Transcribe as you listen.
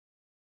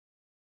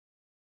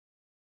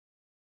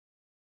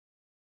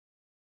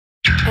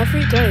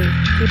Every day,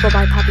 people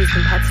buy puppies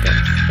and pet sticks,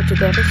 but did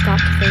they ever stop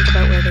to think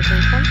about where they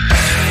came from?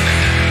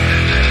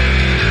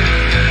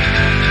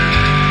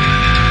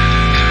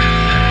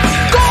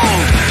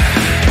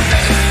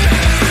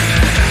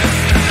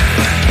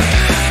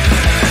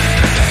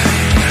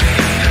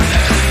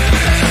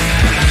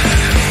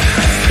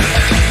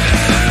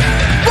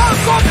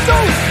 Welcome to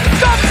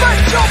the pet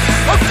shop.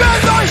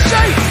 Again I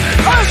say,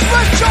 as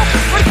pet shop,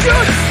 and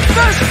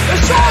goodness,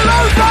 it's all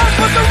over,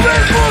 but the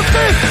real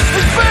beauty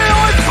is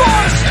behind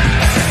bars.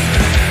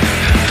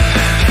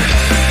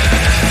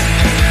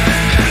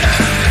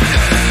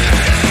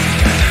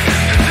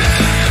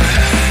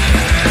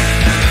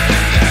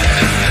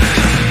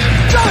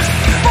 Just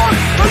for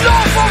the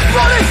love of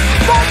money,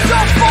 bombs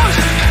are bust.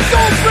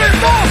 Don't bring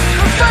more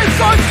the fake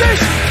like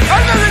this.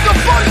 Anything of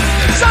fun,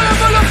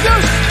 sentimental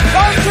abuse,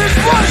 and his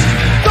rust.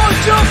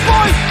 Don't you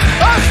buy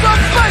as the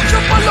pet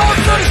shop belongs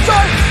to the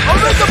sky. Or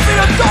it could be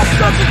a top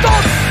that's a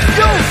dog.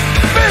 You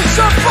be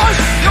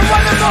surprised, your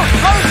animal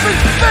has been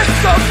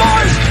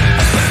victimized.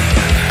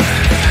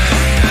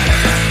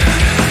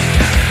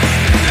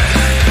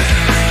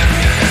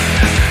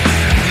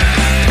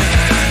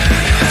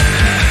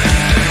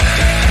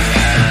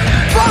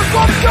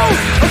 Welcome to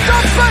the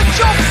pet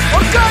shop.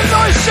 Again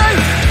I say,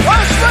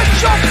 as pet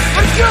shop,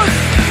 and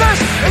goodness,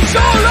 it's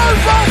all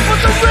over, but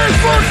the real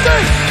beauty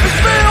is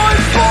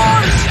behind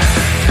bars.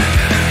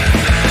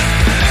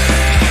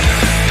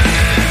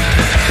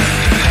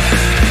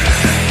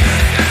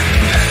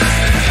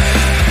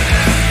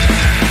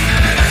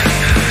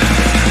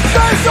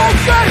 They don't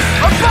get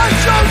a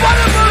bunch of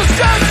animals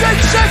can't get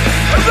sick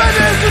and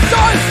ready to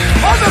die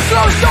on the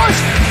closed eyes.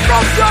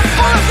 From your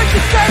politics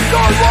you can't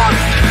go on.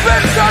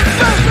 Rich and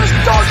business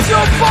don't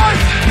you buy.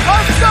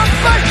 And the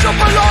pet shop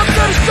belong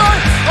to the sky.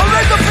 Or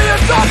it could be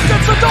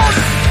adopted, so don't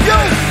you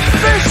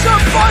be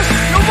surprised.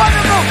 Your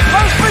animal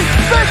has been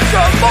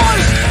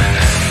victimized.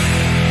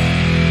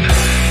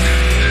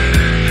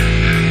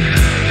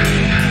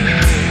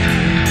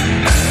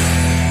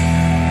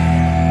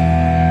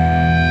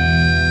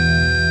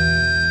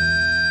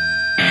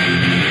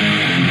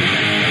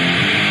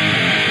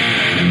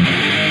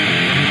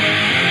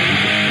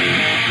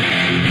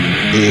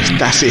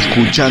 Estás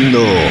escuchando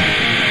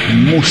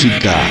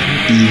música,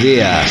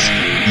 ideas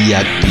y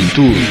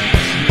actitud.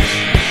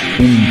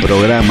 Un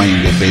programa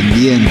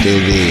independiente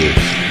de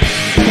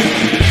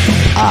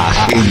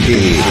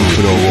agente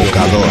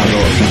provocador.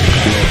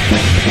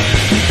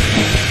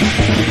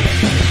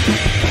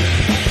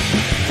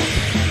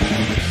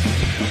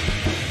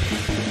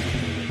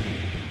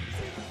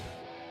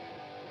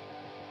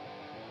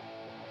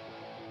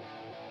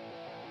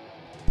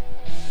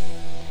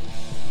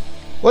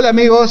 Hola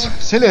amigos,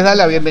 se les da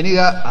la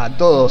bienvenida a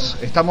todos.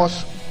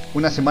 Estamos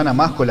una semana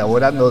más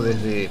colaborando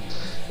desde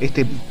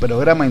este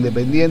programa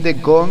independiente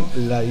con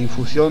la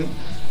difusión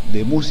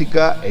de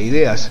música e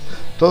ideas.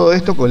 Todo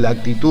esto con la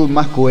actitud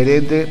más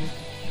coherente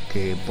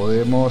que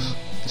podemos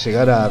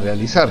llegar a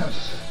realizar.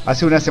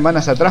 Hace unas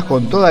semanas atrás,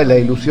 con toda la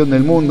ilusión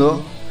del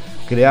mundo,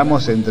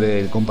 creamos entre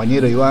el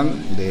compañero Iván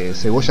de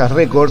Cebollas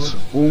Records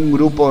un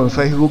grupo en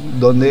Facebook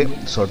donde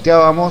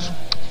sorteábamos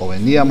o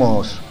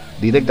vendíamos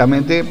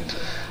directamente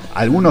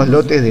algunos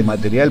lotes de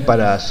material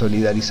para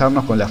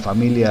solidarizarnos con la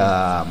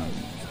familia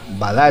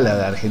Badala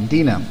de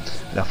Argentina,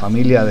 la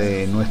familia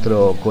de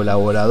nuestro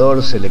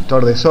colaborador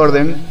Selector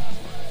Desorden,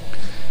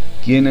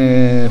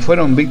 quienes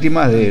fueron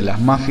víctimas de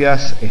las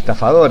mafias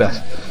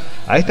estafadoras.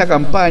 A esta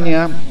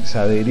campaña se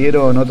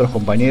adherieron otros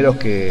compañeros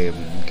que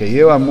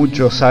llevan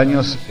muchos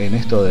años en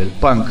esto del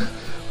punk,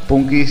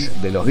 punkis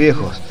de los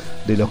viejos,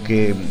 de los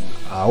que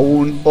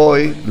aún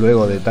hoy,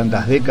 luego de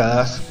tantas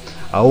décadas,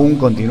 aún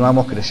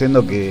continuamos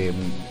creyendo que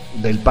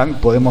del punk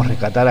podemos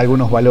rescatar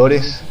algunos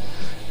valores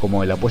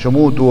como el apoyo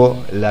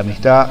mutuo, la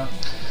amistad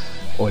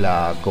o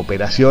la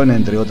cooperación,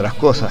 entre otras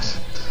cosas.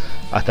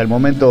 Hasta el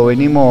momento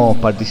venimos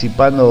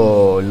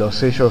participando los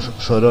sellos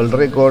Sorol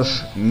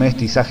Records,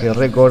 Mestizaje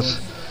Records,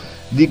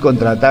 D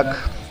Contraatac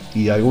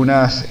y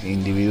algunas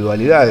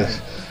individualidades,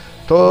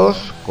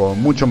 todos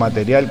con mucho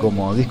material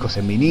como discos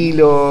en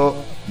vinilo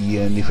y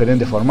en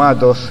diferentes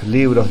formatos,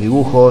 libros,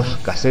 dibujos,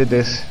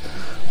 casetes,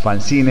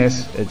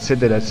 fanzines,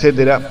 etcétera,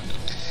 etcétera.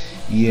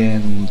 Y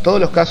en todos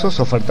los casos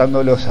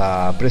ofertándolos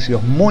a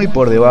precios muy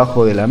por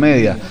debajo de la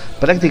media,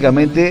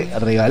 prácticamente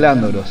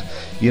regalándolos,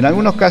 y en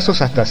algunos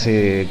casos hasta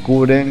se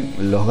cubren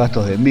los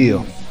gastos de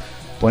envío.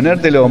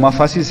 Ponértelo más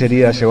fácil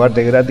sería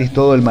llevarte gratis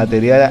todo el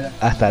material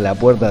hasta la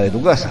puerta de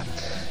tu casa.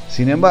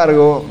 Sin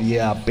embargo, y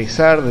a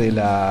pesar de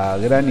la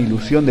gran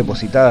ilusión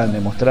depositada en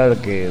demostrar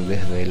que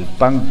desde el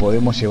punk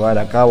podemos llevar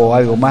a cabo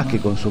algo más que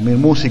consumir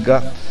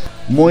música,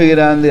 muy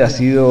grande ha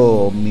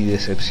sido mi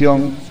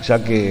decepción,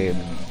 ya que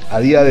a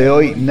día de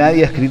hoy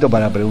nadie ha escrito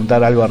para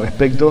preguntar algo al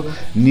respecto,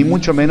 ni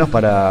mucho menos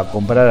para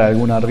comprar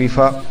alguna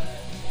rifa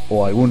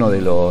o alguno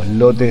de los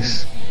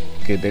lotes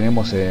que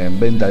tenemos en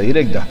venta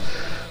directa.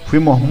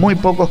 Fuimos muy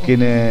pocos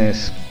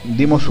quienes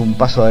dimos un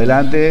paso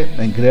adelante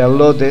en crear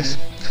lotes.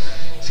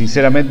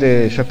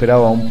 Sinceramente yo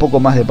esperaba un poco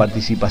más de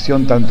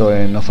participación tanto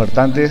en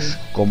ofertantes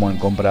como en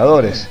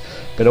compradores.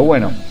 Pero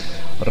bueno,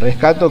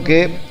 Rescato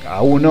que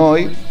aún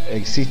hoy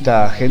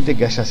exista gente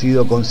que haya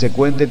sido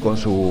consecuente con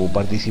su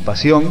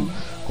participación,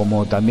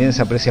 como también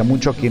se aprecia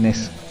mucho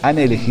quienes han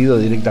elegido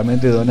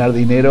directamente donar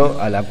dinero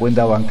a la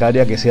cuenta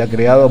bancaria que se ha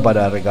creado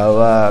para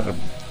recaudar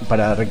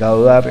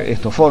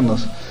estos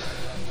fondos.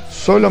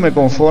 Solo me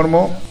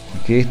conformo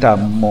que esta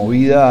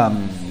movida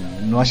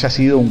no haya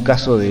sido un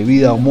caso de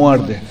vida o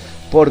muerte,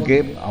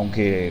 porque,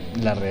 aunque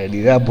la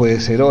realidad puede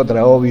ser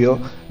otra, obvio,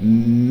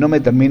 no me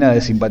termina de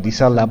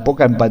simpatizar la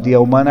poca empatía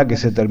humana que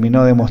se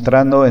terminó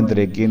demostrando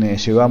entre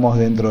quienes llevamos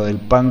dentro del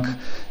punk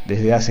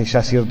desde hace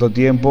ya cierto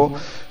tiempo,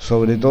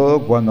 sobre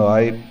todo cuando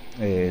hay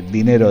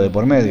dinero de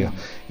por medio.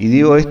 Y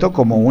digo esto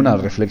como una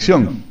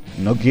reflexión,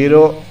 no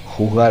quiero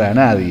juzgar a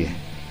nadie,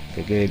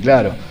 que quede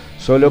claro,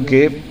 solo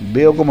que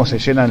veo cómo se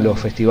llenan los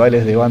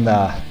festivales de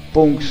bandas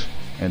punks,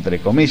 entre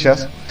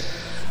comillas,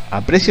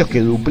 a precios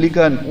que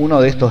duplican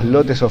uno de estos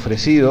lotes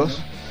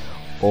ofrecidos,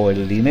 o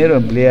el dinero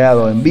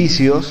empleado en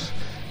vicios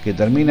que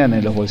terminan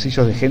en los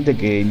bolsillos de gente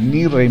que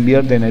ni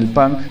reinvierte en el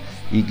punk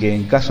y que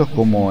en casos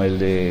como el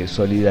de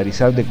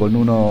solidarizarte con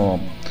uno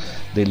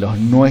de los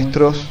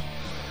nuestros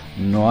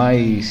no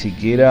hay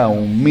siquiera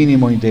un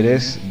mínimo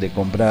interés de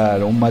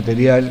comprar un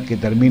material que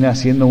termina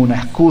siendo una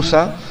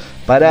excusa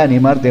para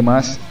animarte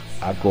más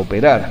a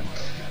cooperar.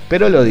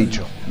 Pero lo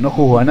dicho, no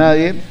juzgo a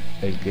nadie,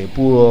 el que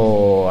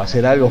pudo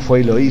hacer algo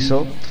fue y lo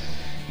hizo,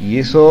 y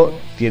eso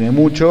tiene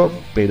mucho,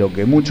 pero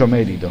que mucho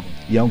mérito.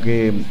 Y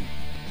aunque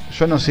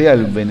yo no sea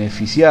el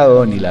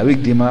beneficiado ni la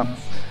víctima,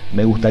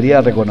 me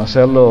gustaría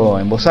reconocerlo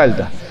en voz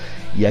alta.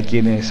 Y a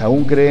quienes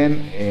aún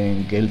creen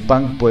en que el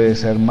punk puede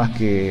ser más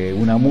que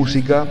una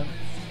música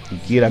y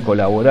quiera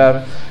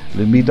colaborar,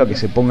 lo invito a que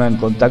se ponga en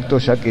contacto,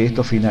 ya que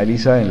esto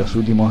finaliza en los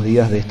últimos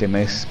días de este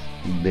mes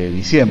de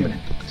diciembre.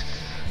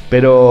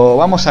 Pero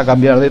vamos a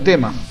cambiar de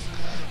tema.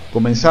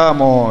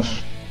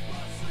 Comenzábamos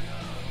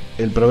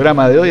el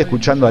programa de hoy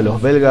escuchando a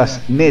los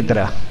belgas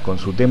Netra con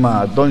su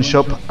tema Don't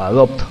Shop,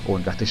 Adopt, o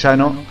en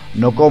castellano,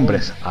 no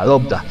compres,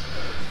 adopta.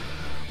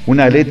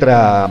 Una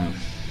letra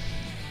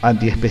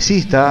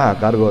antiespecista a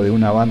cargo de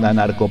una banda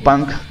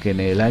narcopunk que en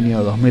el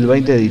año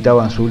 2020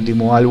 editaban su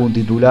último álbum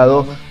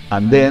titulado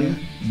And Then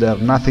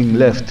There's Nothing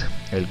Left,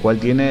 el cual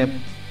tiene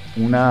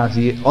unas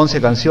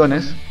 11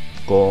 canciones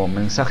con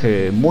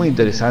mensaje muy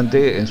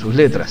interesante en sus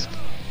letras.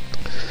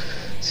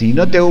 Si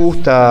no te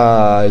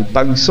gusta el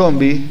punk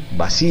zombie,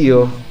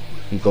 vacío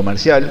y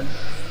comercial,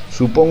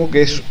 supongo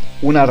que es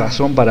una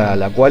razón para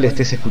la cual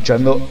estés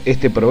escuchando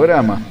este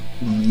programa.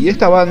 Y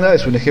esta banda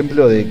es un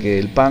ejemplo de que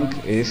el punk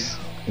es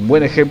un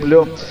buen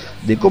ejemplo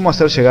de cómo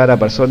hacer llegar a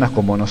personas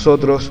como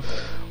nosotros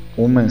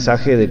un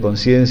mensaje de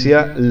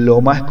conciencia lo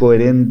más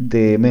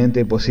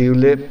coherentemente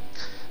posible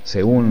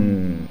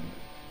según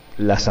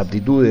las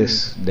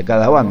aptitudes de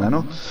cada banda,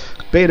 ¿no?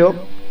 Pero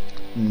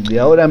de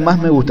ahora en más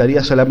me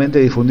gustaría solamente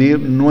difundir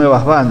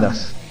nuevas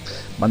bandas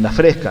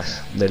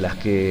frescas, de las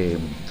que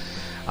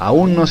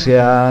aún no se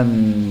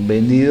han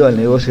vendido al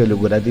negocio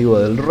lucrativo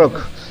del rock.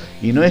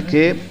 Y no es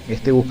que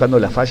esté buscando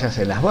las fallas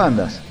en las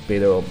bandas,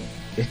 pero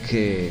es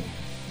que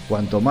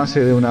cuanto más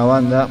sé de una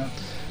banda,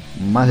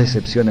 más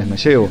decepciones me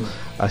llevo.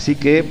 Así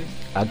que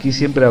aquí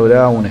siempre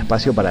habrá un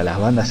espacio para las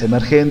bandas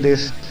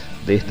emergentes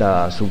de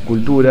esta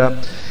subcultura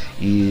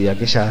y de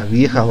aquellas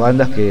viejas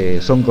bandas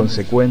que son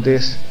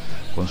consecuentes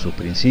con sus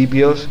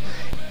principios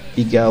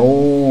y que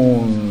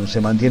aún se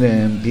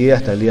mantienen en pie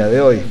hasta el día de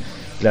hoy.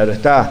 Claro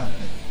está,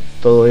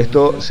 todo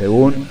esto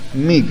según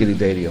mi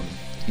criterio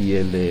y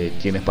el de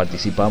quienes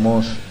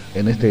participamos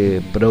en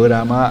este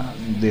programa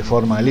de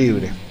forma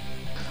libre.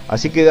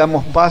 Así que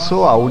damos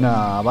paso a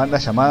una banda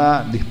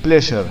llamada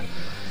Displeasure,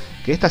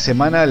 que esta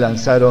semana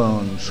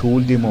lanzaron su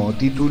último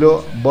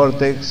título,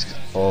 Vortex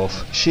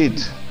of Shit,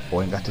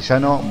 o en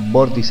castellano,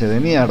 Vórtice de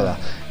Mierda,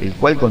 el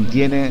cual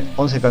contiene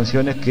 11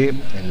 canciones que,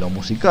 en lo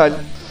musical,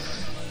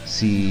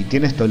 si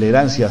tienes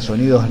tolerancia a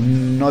sonidos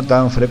no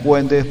tan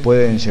frecuentes,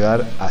 pueden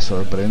llegar a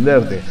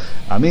sorprenderte.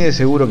 A mí de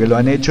seguro que lo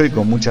han hecho y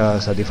con mucha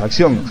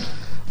satisfacción.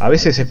 A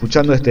veces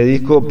escuchando este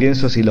disco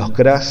pienso si los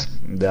Crash,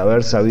 de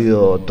haber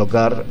sabido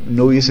tocar,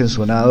 no hubiesen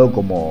sonado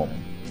como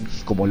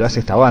lo hace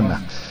esta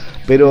banda.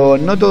 Pero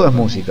no todo es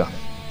música.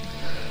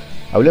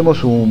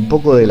 Hablemos un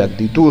poco de la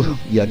actitud,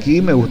 y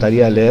aquí me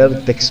gustaría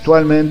leer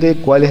textualmente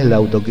cuál es la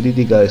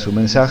autocrítica de su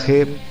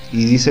mensaje,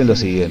 y dicen lo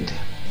siguiente: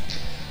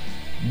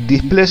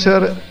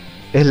 Displeasure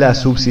es la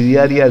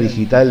subsidiaria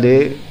digital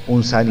de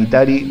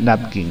Unsanitary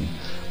Napkin.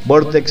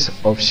 Vortex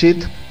of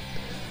Shit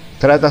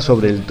trata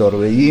sobre el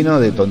torbellino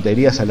de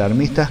tonterías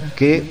alarmistas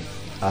que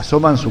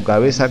asoman su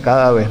cabeza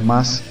cada vez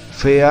más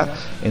fea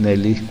en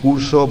el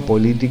discurso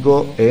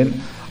político en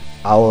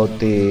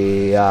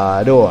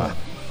Aotearoa.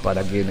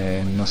 Para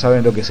quienes no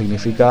saben lo que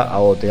significa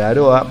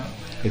Aotearoa,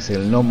 es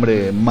el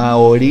nombre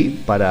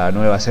maorí para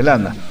Nueva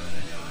Zelanda.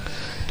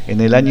 En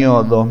el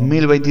año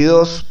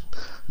 2022,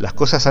 las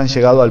cosas han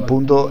llegado al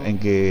punto en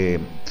que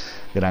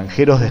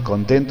granjeros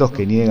descontentos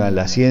que niegan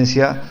la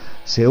ciencia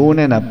se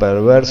unen a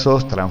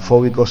perversos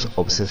transfóbicos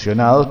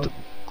obsesionados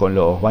con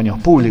los baños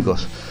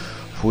públicos.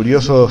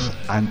 furiosos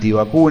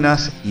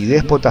antivacunas y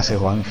déspotas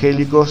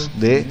evangélicos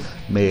de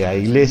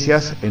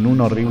megaiglesias en un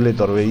horrible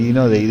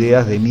torbellino de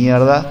ideas de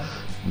mierda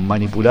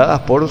manipuladas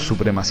por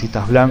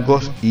supremacistas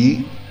blancos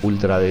y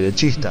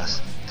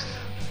ultraderechistas.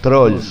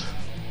 Trolls,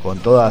 con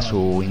toda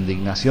su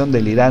indignación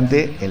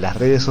delirante en las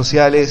redes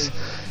sociales,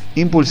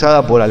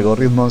 impulsada por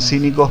algoritmos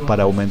cínicos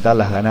para aumentar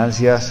las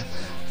ganancias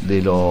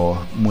de los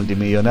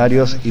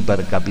multimillonarios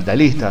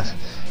hipercapitalistas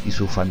y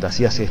sus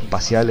fantasías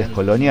espaciales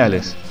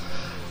coloniales.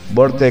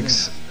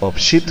 Vortex of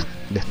Shit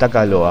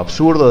destaca lo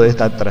absurdo de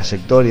esta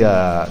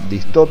trayectoria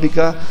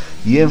distópica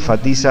y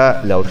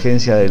enfatiza la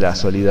urgencia de la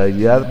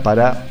solidaridad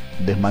para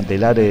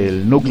desmantelar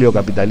el núcleo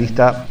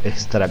capitalista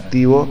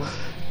extractivo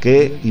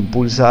que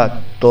impulsa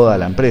toda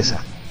la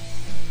empresa.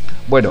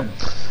 Bueno,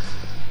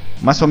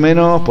 más o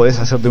menos podés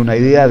hacerte una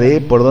idea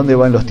de por dónde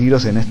van los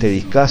tiros en este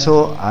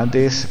discazo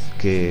antes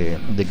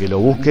de que lo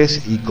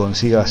busques y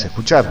consigas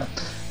escuchar.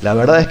 La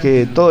verdad es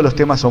que todos los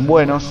temas son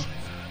buenos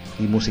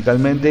y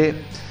musicalmente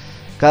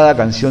cada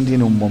canción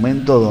tiene un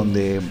momento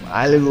donde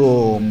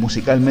algo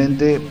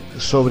musicalmente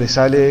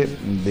sobresale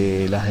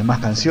de las demás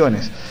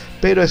canciones,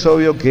 pero es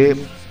obvio que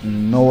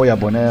no voy a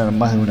poner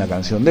más de una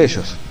canción de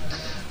ellos.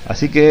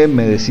 Así que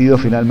me decido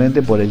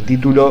finalmente por el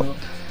título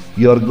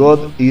Your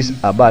God is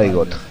a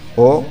Bigot,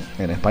 o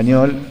en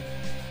español,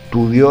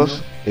 Tu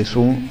Dios es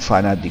un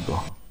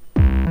fanático.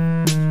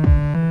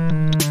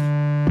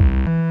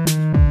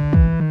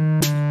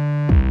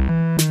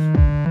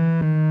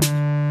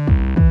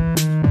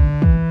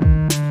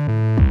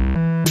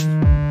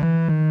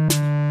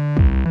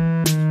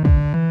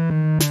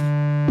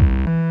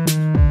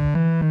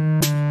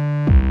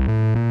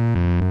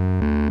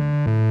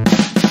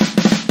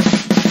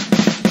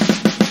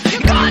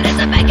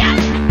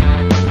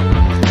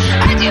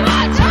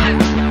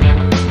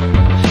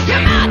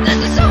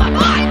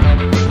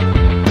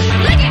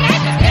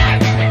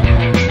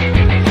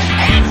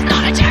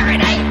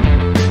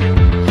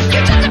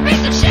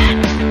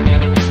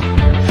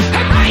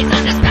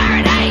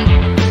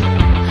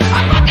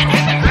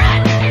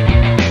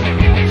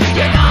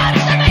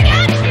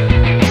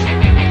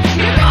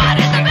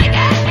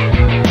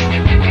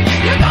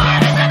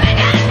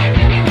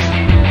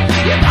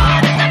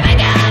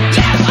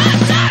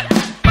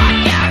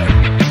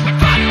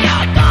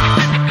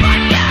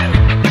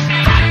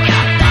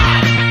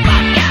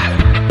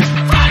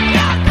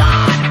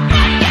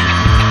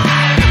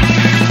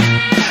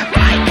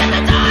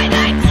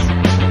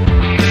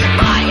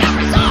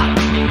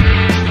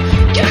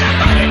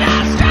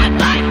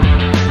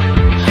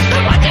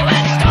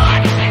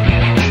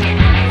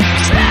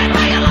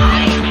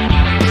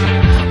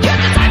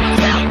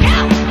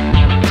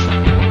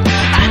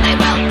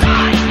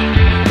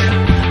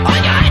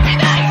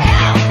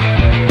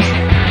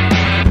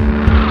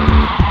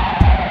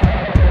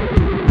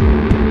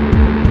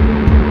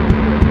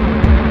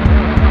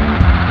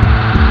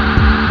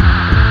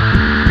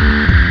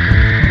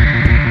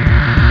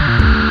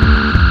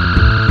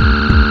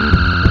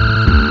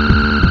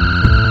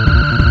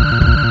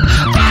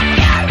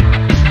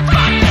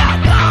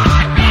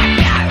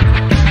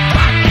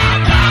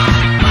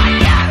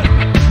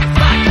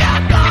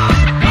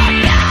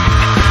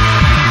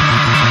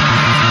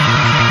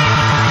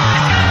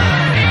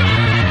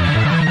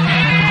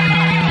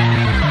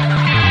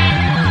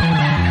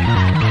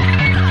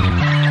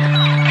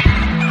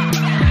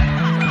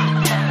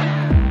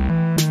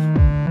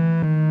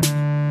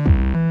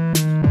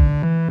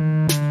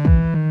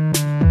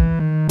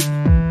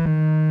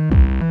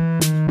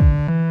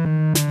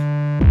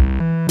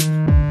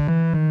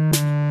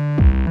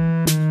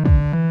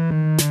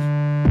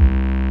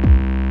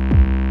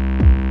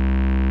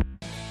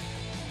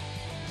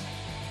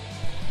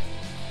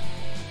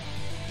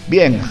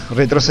 Bien,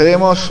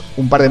 retrocedemos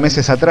un par de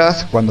meses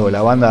atrás cuando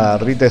la banda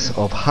Rites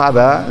of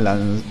Hada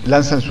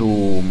lanzan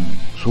su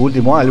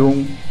último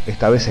álbum,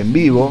 esta vez en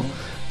vivo,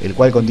 el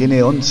cual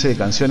contiene 11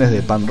 canciones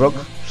de punk rock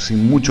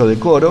sin mucho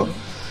decoro,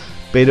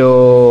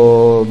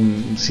 pero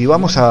si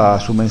vamos a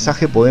su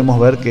mensaje podemos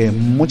ver que es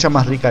mucha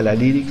más rica la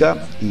lírica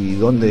y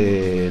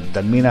donde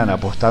terminan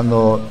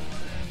apostando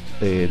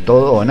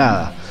todo o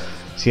nada,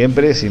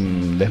 siempre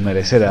sin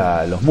desmerecer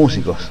a los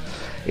músicos.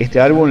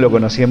 Este álbum lo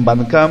conocí en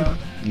Bandcamp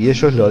y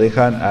ellos lo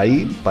dejan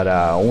ahí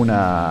para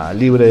una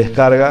libre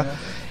descarga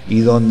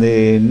y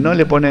donde no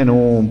le ponen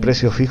un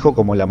precio fijo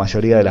como la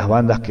mayoría de las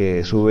bandas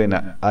que suben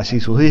allí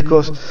sus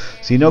discos,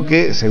 sino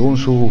que según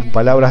sus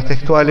palabras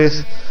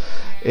textuales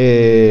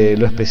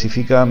lo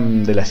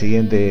especifican de la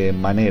siguiente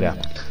manera: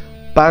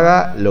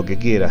 paga lo que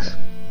quieras.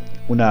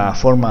 Una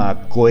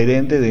forma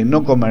coherente de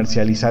no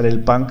comercializar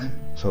el punk,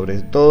 sobre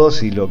todo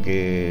si lo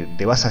que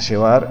te vas a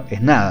llevar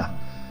es nada.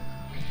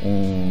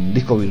 Un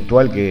disco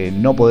virtual que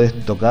no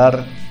podés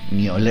tocar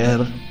ni oler.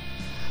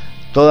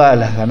 Todas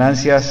las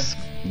ganancias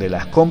de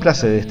las compras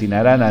se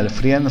destinarán al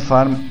Friend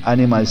Farm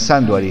Animal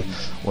Sanctuary,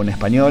 o en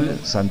español,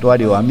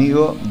 santuario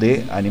amigo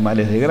de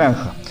animales de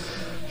granja.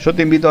 Yo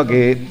te invito a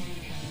que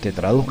te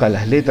traduzcas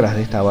las letras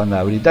de esta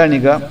banda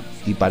británica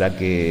y para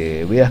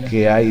que veas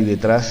qué hay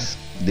detrás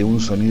de un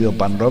sonido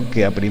pan rock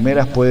que a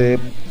primeras puede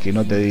que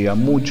no te diga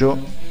mucho,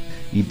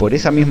 y por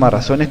esa misma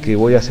razón es que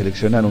voy a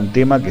seleccionar un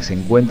tema que se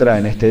encuentra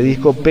en este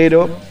disco,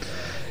 pero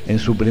en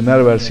su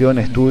primera versión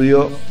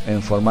estudio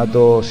en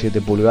formato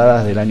 7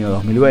 pulgadas del año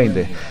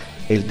 2020.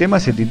 El tema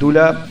se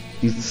titula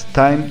It's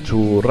Time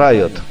to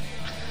Riot.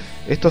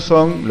 Estos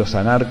son los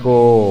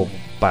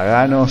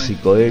anarco-paganos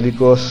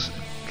psicodélicos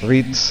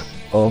Rites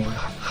of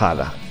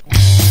Hada.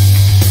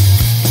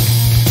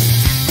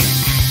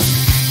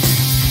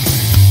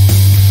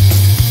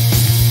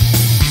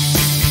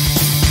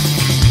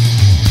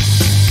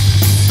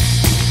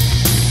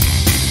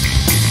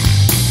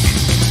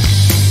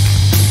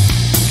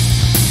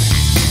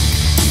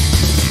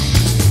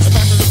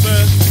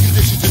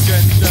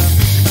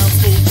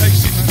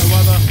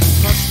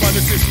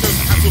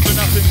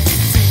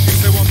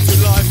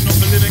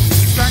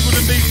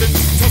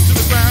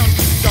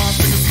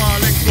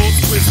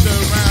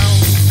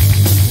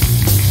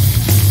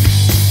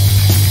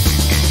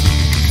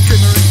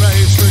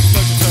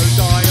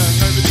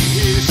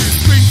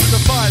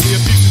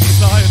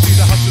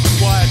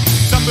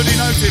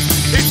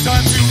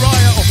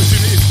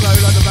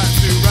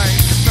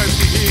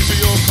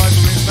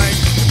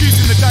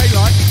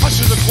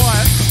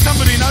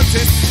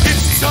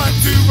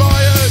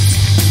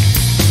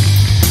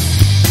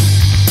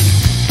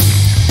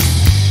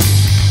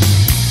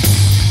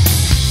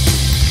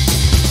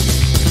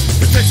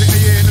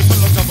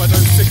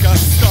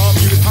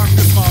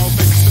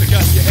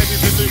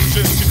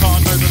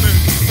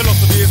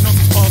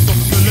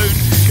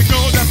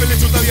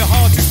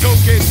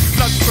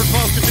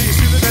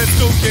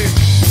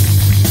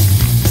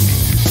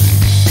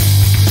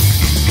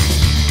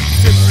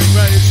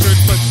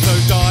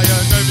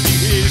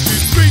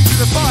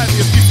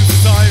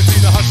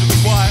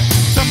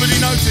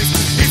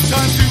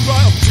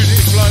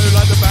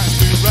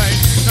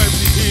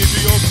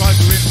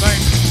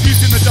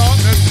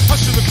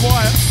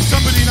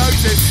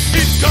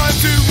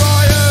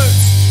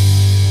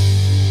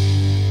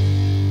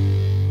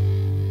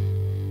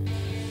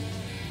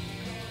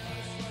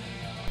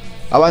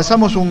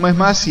 Avanzamos un mes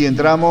más y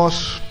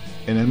entramos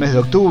en el mes de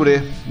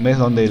octubre, mes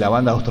donde la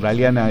banda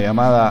australiana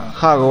llamada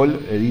Haggle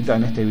edita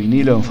en este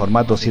vinilo en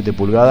formato 7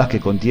 pulgadas que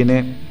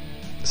contiene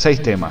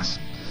 6 temas.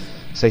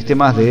 6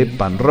 temas de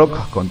pan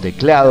rock con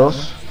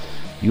teclados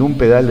y un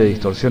pedal de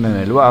distorsión en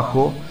el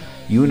bajo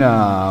y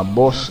una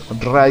voz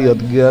Riot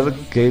Girl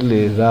que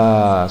les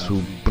da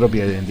su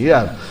propia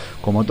identidad.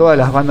 Como todas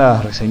las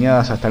bandas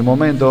reseñadas hasta el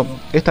momento,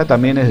 esta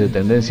también es de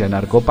tendencia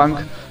narcopunk,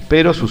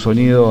 pero su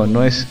sonido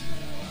no es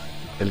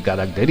el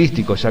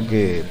característico, ya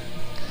que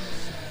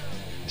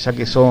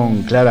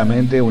son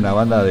claramente una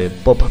banda de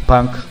pop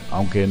punk,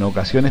 aunque en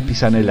ocasiones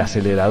pisan el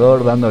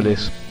acelerador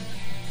dándoles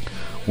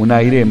un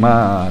aire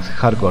más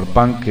hardcore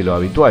punk que lo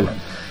habitual.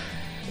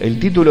 El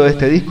título de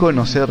este disco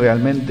no sé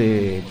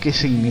realmente qué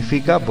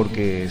significa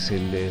porque se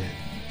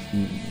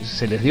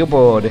les dio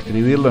por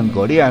escribirlo en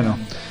coreano,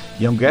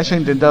 y aunque haya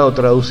intentado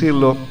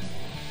traducirlo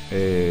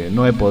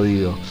no he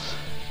podido,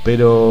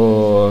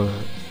 pero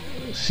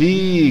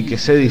sí que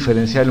sé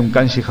diferenciar un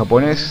kanji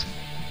japonés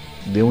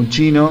de un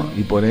chino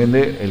y por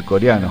ende el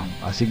coreano,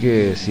 así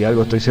que si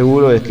algo estoy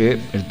seguro es que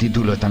el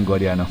título está en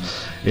coreano.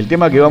 El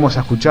tema que vamos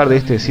a escuchar de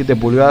este 7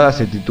 pulgadas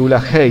se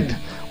titula Hate,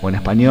 o en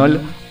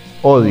español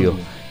Odio,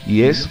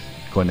 y es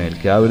con el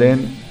que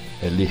abren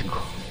el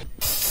disco.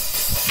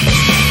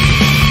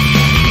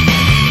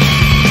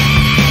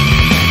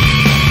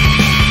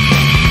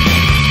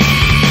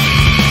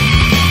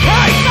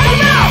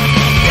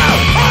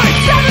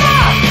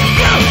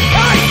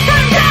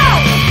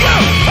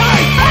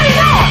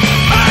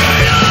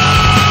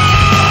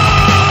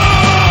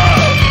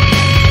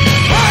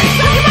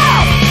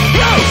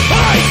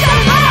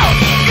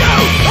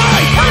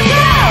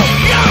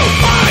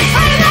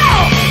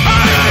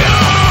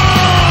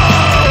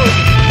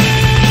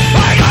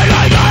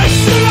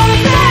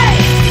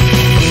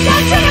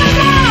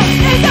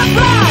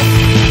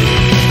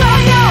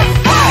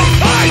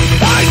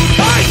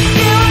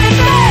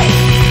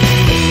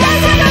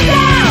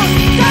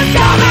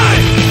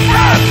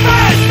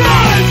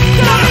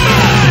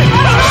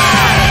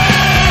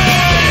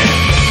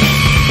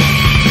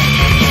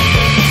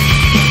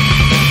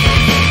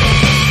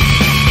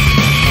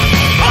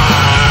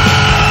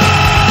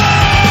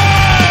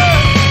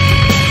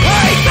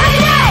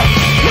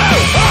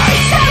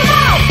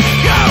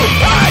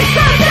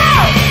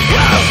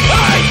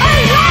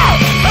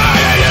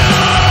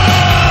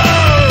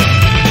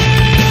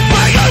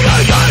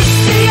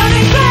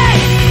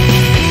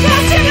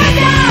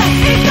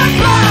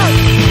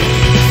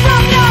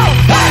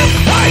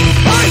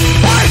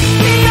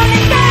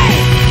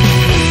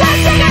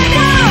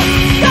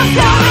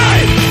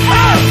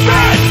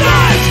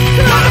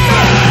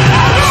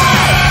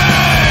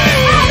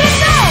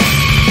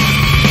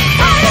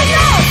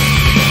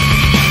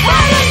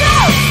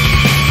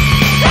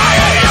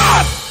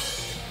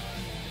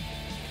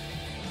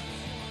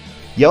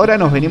 Y ahora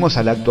nos venimos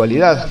a la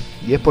actualidad,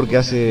 y es porque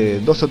hace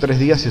 2 o 3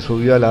 días se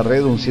subió a la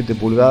red un 7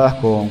 pulgadas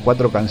con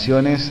 4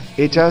 canciones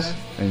hechas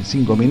en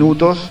 5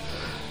 minutos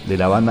de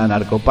la banda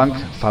narcopunk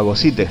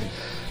Fagocite,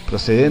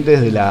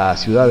 procedentes de la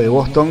ciudad de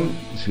Boston,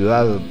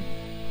 ciudad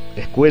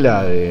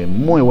escuela de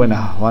muy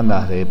buenas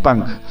bandas de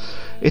punk.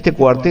 Este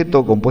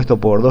cuarteto, compuesto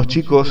por 2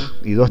 chicos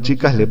y 2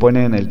 chicas, le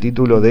ponen el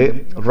título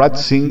de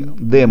Ratzing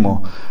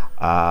Demo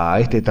a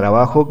este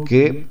trabajo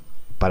que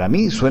para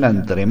mí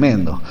suenan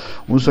tremendo.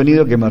 Un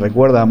sonido que me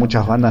recuerda a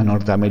muchas bandas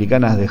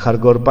norteamericanas de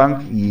hardcore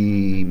punk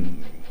y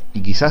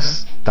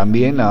quizás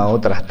también a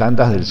otras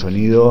tantas del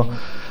sonido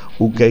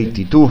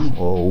UK82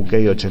 o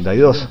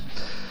UK82.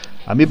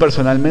 A mí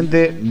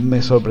personalmente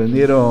me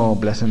sorprendieron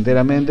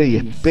placenteramente y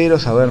espero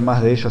saber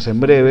más de ellos en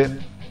breve,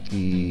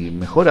 y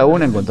mejor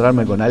aún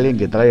encontrarme con alguien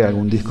que traiga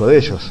algún disco de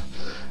ellos.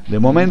 De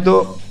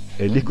momento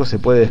el disco se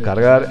puede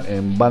descargar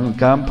en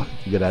Bandcamp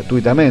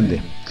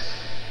gratuitamente.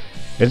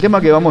 El tema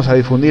que vamos a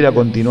difundir a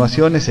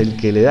continuación es el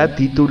que le da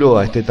título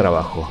a este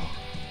trabajo,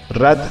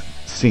 Rat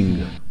Sing.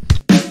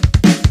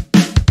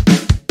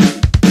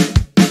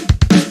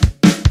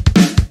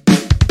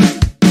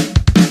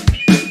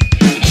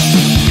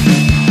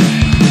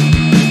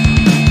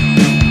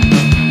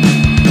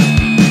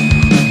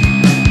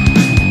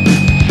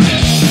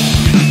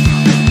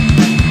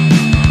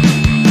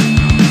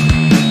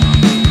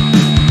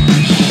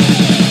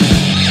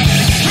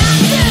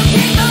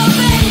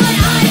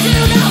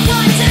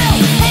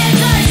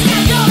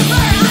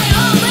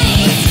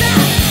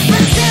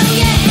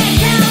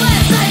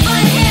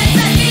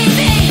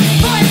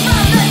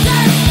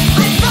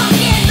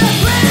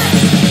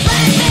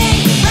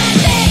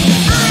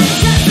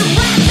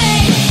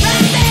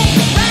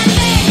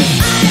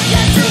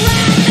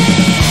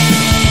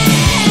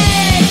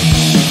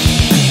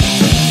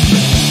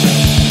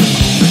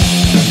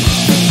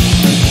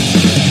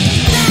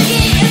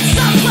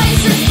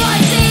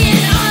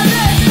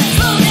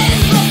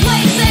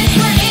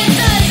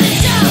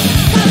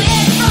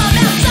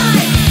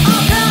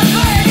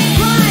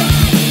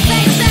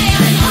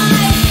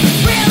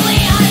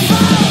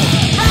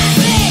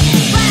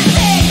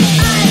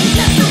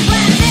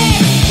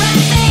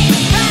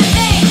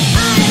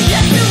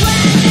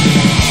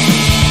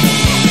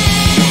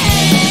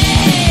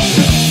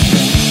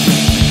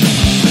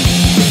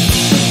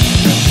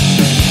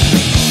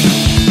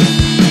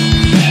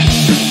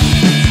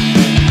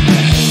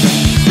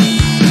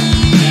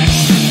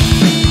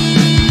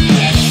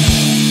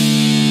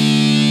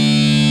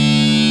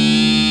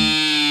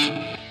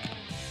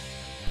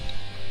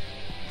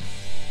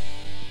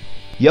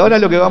 Y ahora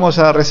lo que vamos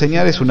a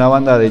reseñar es una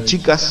banda de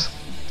chicas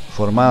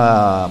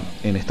formada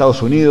en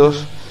Estados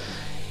Unidos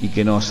y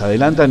que nos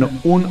adelantan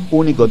un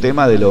único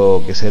tema de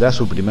lo que será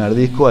su primer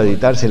disco a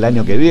editarse el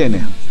año que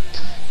viene,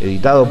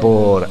 editado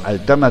por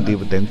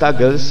Alternative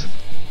Tentacles,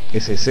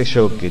 ese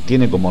sello que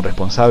tiene como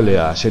responsable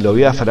a Yellow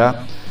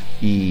Biafra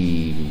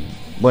y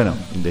bueno,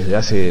 desde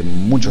hace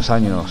muchos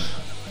años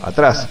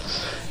atrás.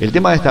 El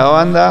tema de esta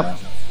banda,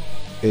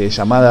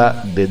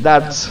 llamada The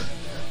Darts,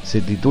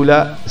 se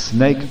titula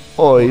Snake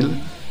Oil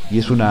y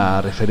es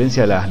una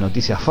referencia a las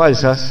noticias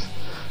falsas,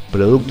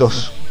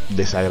 productos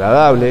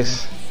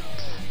desagradables,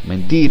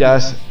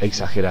 mentiras,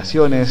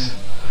 exageraciones,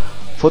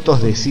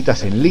 fotos de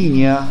citas en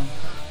línea,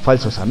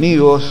 falsos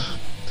amigos,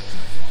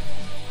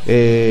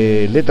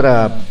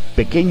 letra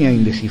pequeña e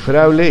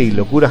indescifrable y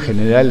locura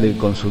general del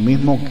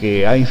consumismo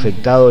que ha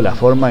infectado la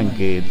forma en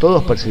que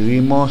todos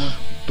percibimos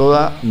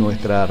toda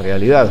nuestra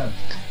realidad.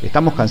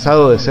 Estamos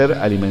cansados de ser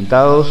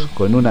alimentados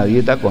con una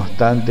dieta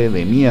constante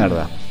de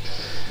mierda.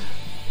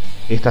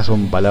 Estas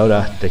son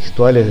palabras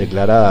textuales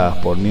declaradas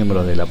por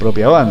miembros de la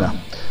propia banda.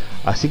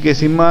 Así que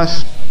sin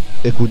más,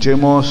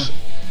 escuchemos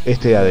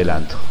este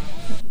adelanto.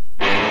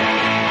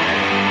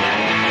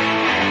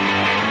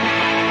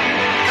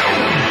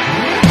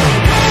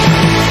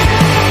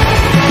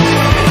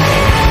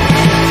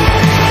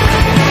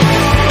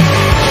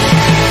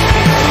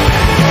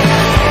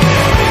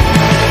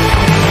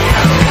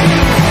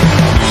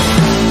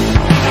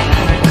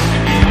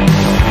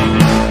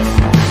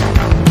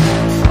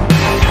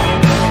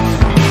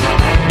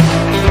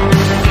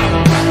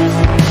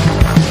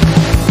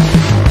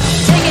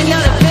 Take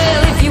another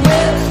pill if you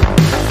will,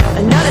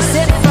 another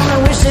sip from a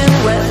wish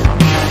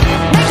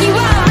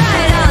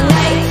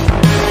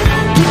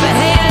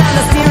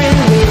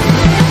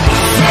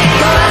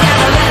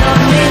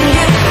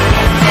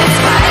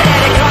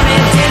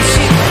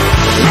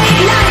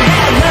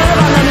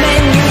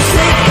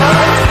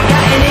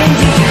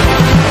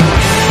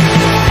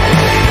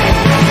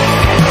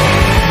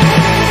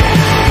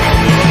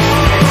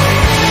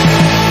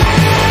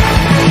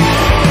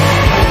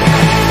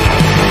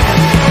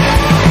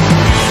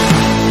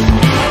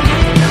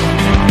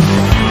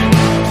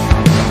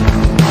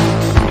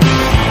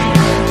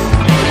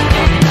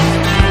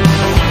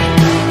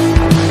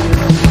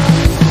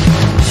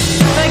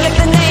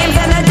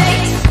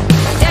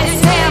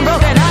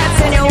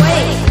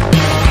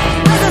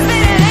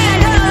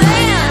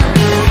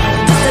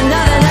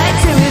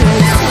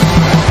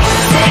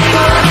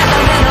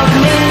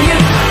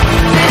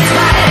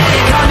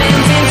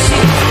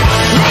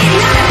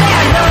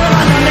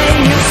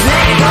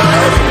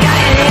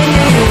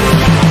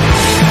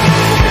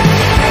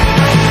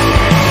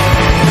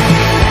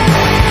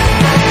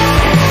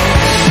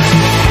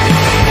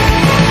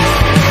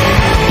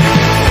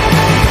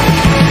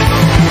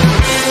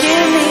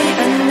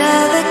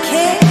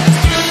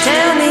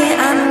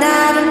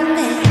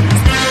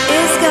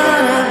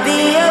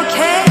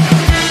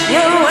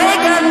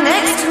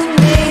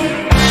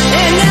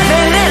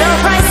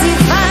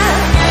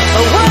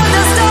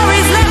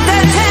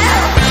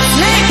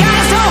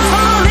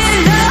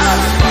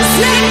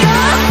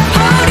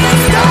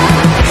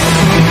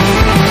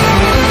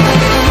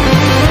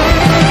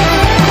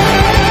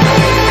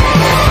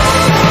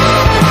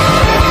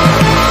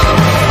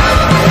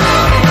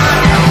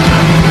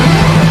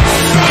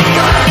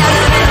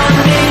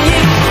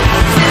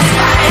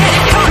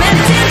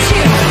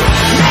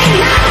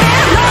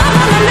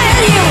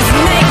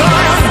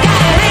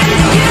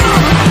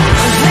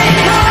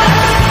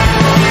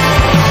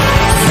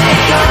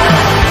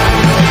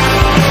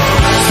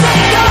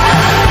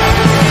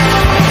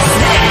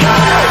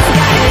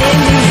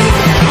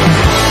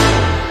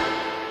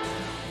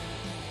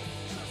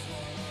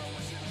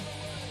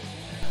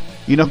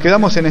Y nos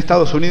quedamos en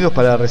Estados Unidos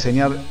para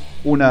reseñar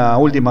una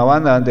última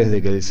banda antes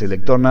de que el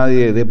Selektor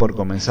Nadie dé por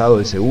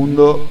comenzado el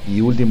segundo y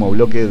último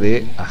bloque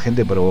de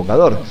Agente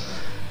Provocador.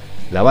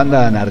 La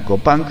banda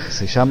narcopunk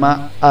se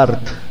llama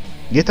Art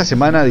y esta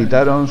semana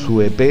editaron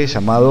su EP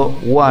llamado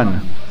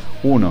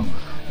Uno,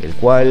 el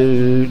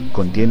cual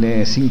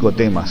contiene 5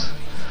 temas.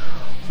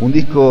 Un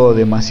disco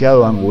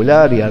demasiado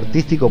angular y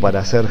artístico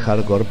para hacer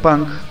hardcore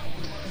punk,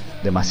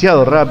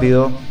 demasiado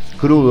rápido,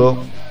 crudo,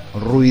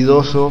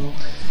 ruidoso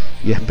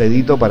y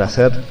expedito para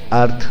hacer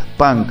art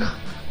punk.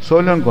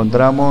 Solo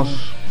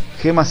encontramos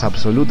gemas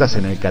absolutas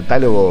en el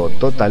catálogo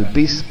Total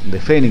Peace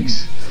de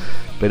Phoenix,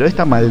 pero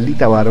esta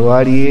maldita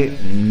barbarie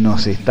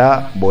nos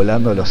está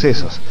volando los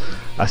sesos.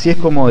 Así es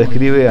como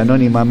describe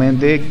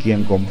anónimamente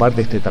quien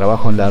comparte este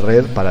trabajo en la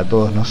red para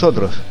todos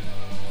nosotros.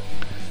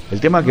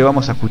 El tema que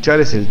vamos a escuchar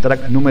es el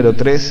track número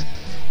 3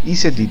 y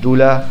se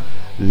titula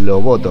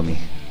Lobotomía.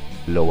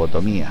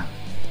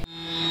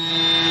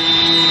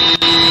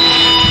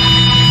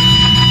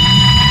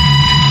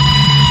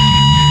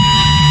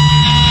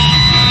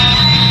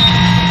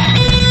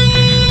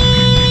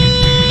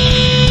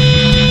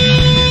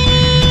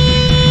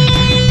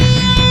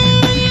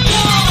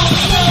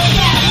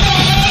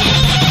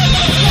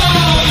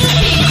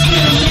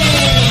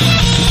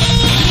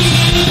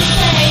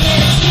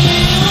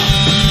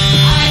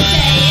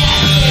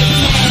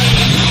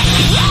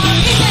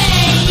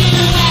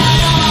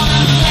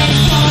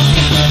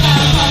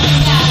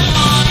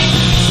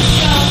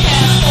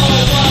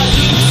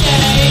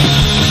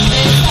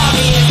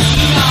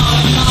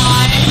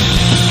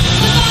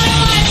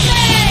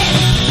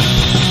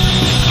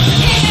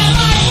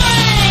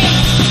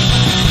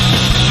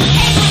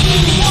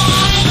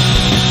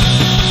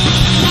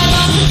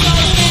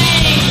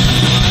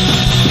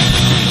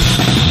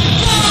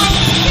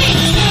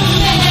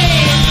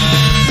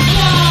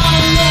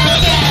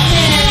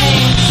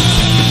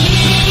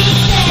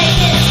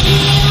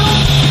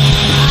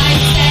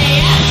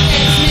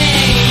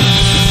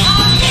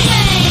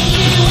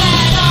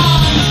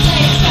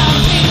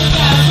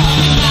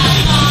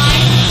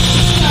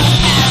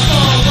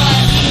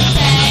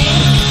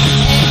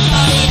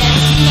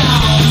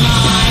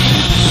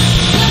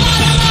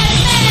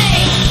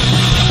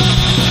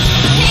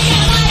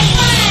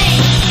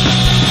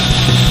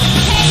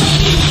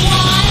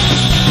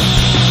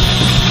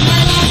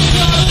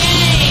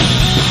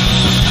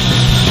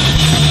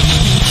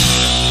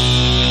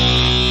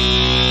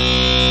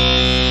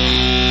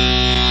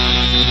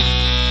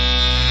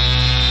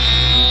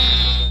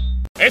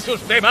 ¿Es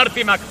usted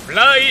Marty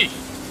McFly?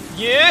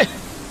 ¿Yeah?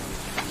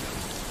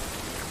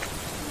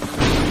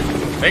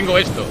 Tengo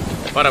esto,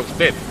 para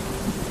usted.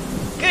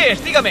 ¿Qué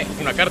es? Dígame.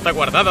 Una carta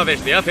guardada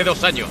desde hace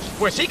 2 años.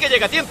 Pues sí que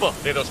llega a tiempo.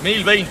 De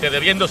 2020,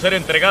 debiendo ser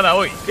entregada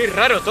hoy. Qué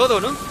raro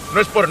todo, ¿no? No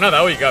es por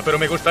nada, oiga, pero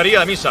me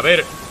gustaría a mí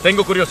saber...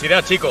 Tengo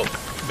curiosidad, chico,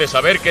 de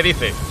saber qué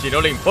dice. Si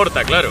no le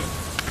importa, claro.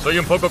 Soy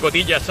un poco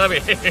cotilla,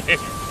 ¿sabe?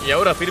 Y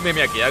ahora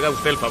fírmeme aquí, haga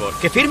usted el favor.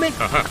 ¿Que firme?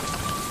 Ajá.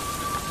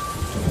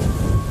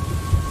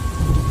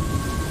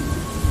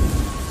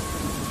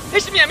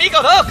 ¡Es mi amigo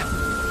Doc!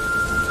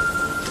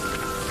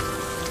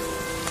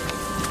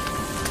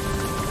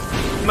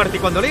 Marty,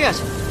 cuando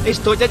leas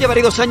esto, ya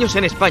llevaré 2 años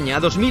en España,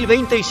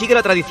 2020, y sigue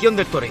la tradición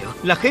del toreo.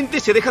 La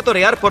gente se deja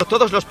torear por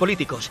todos los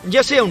políticos,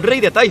 ya sea un rey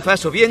de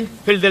taifas o bien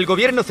el del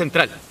gobierno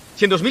central.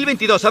 Si en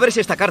 2022 abres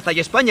esta carta y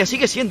España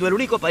sigue siendo el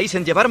único país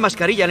en llevar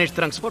mascarilla en el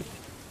transporte...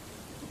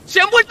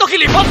 ¡Se han vuelto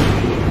gilipollas!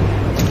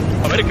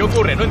 A ver, ¿qué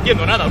ocurre? No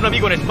entiendo nada. Un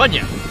amigo en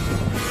España.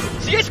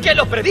 ¡Si es que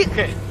lo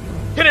predije!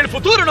 ¡En el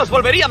futuro nos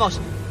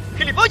volveríamos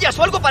gilipollas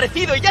o algo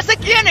parecido, y ya sé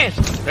quién es!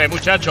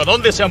 Muchacho,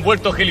 ¿dónde se han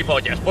vuelto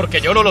gilipollas? Porque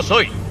yo no lo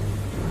soy.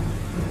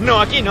 No,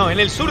 aquí no, en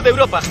el sur de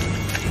Europa.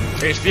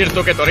 ¿Es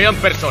cierto que torean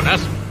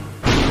personas?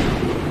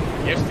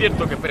 ¿Y es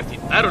cierto que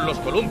precintaron los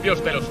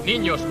columpios de los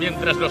niños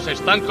mientras los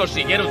estancos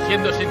siguieron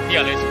siendo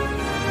esenciales?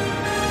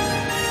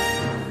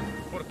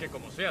 Porque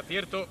como sea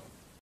cierto...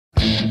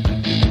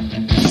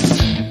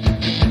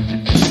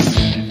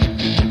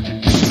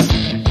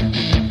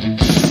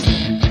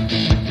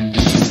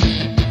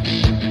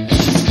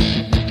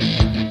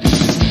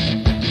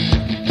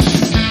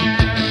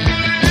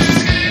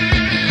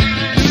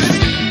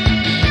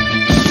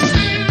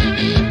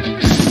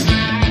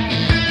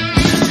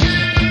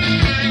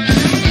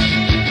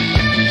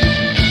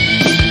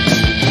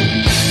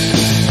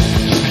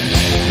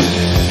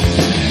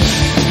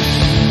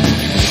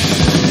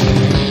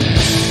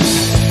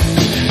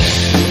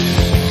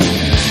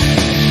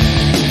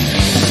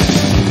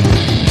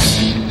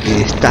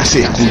 Estás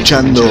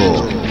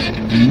escuchando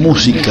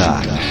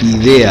música,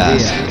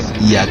 ideas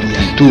y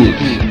actitud.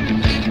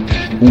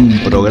 Un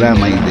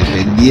programa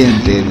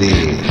independiente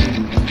de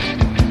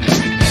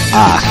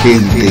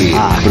Agente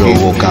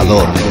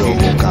Provocador.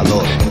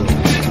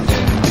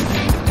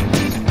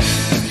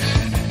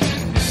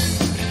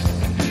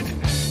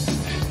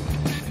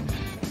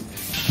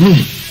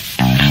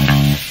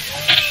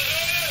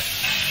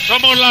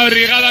 Somos la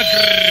Brigada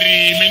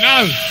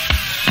Criminal.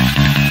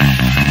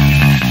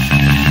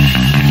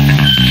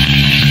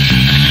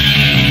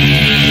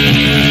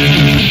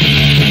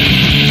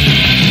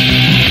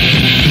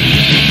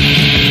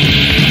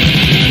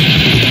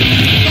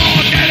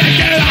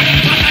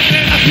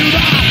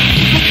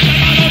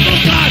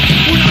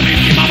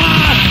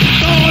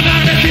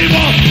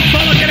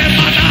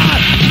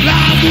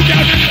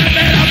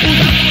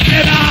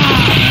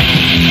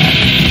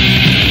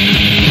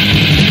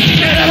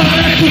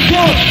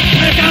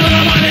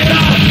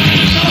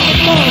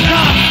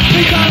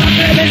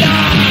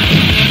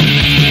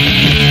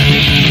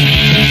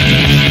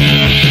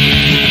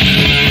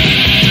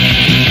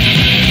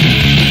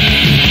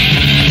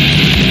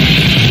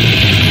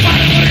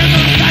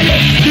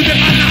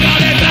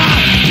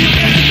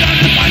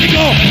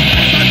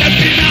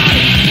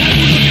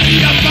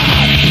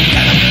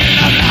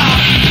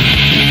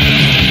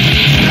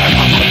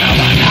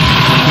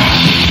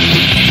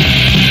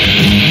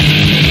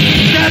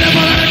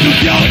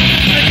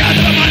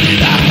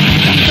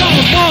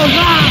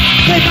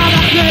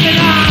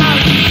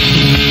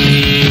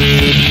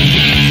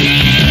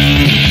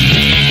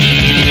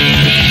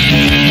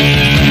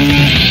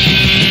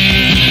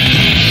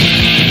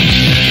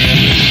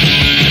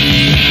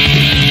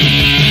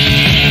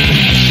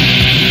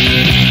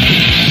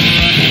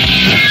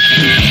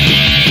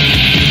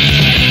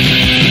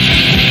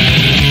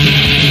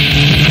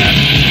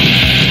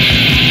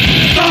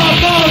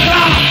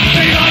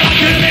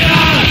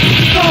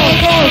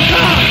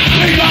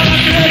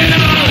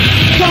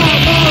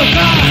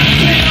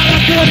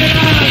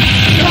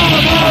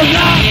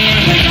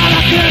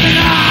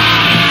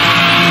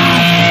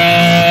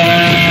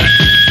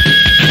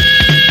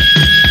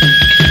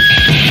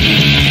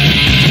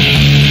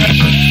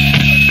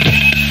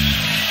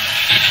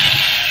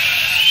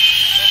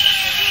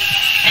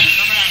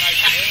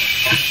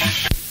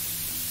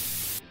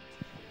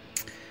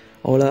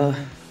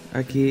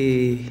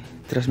 aquí,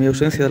 tras mi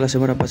ausencia de la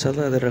semana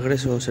pasada, de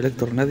regreso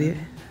Selektor Nadie.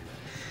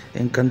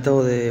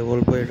 Encantado de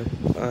volver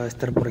a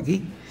estar por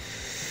aquí.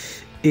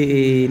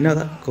 Y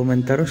nada,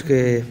 comentaros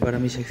que para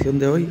mi sección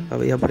de hoy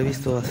había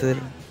previsto hacer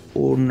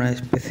una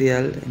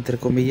especial, entre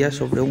comillas,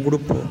 sobre un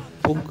grupo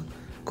punk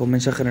con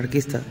mensaje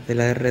anarquista de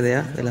la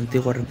RDA, de la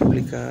antigua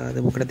República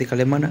Democrática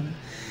Alemana,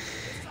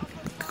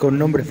 con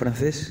nombre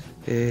francés,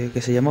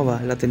 que se llamaba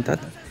El Attentat,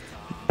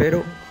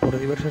 pero por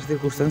diversas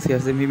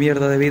circunstancias de mi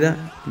mierda de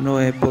vida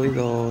no he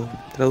podido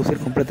traducir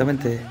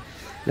completamente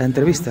la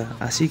entrevista,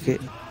 así que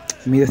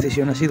mi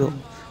decisión ha sido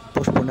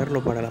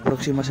posponerlo para la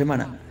próxima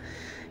semana.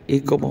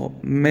 Y como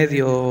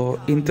medio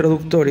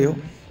introductorio,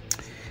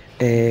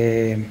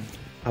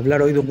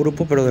 hablar hoy de un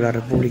grupo, pero de la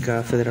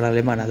República Federal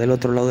Alemana, del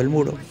otro lado del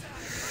muro,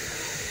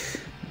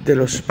 de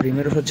los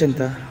primeros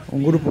 80,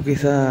 un grupo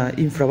quizá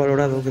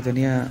infravalorado que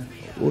tenía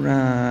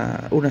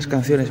unas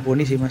canciones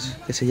buenísimas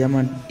que se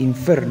llaman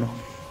Inferno.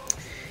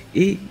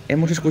 Y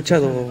hemos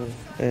escuchado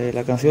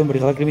la canción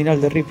Brigada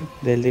Criminal de RIP,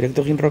 del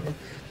directo Gin Rock,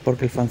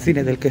 porque el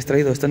fanzine del que he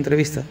extraído esta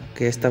entrevista,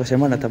 que esta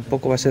semana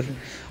tampoco va a ser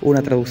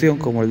una traducción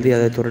como el día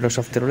de Toreros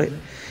After Ole,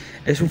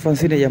 es un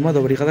fanzine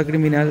llamado Brigada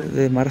Criminal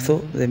de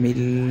marzo de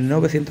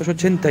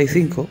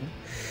 1985,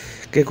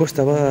 que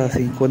costaba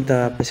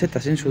 50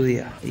 pesetas en su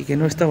día y que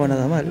no estaba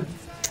nada mal,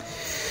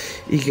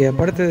 y que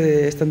aparte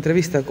de esta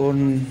entrevista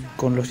con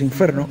los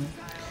Inferno,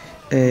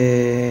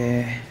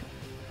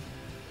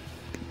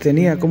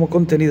 tenía como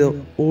contenido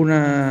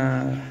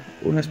una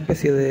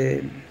especie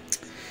de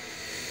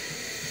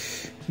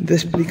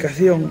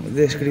explicación,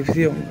 de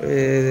descripción,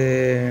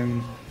 de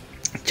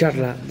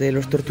charla de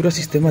los torturas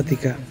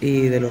sistemática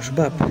y de los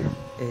VAP,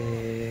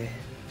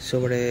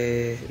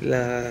 sobre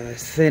la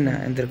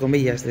escena, entre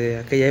comillas, de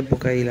aquella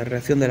época y la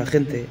reacción de la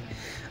gente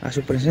a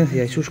su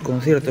presencia y sus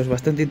conciertos,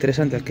 bastante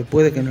interesantes, que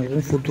puede que en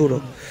algún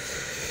futuro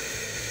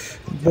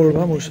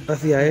volvamos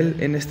hacia él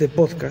en este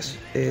podcast.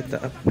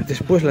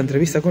 Después la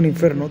entrevista con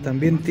Inferno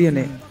también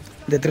tiene,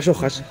 de 3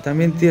 hojas,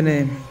 también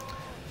tiene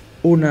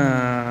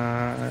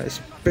una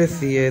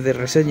especie de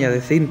reseña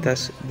de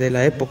cintas de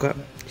la época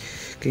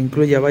que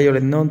incluye a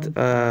Violent Note,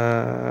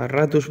 a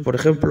Ratus, por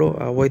ejemplo,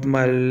 a White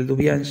Mal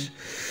Dubians.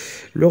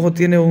 Luego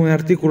tiene un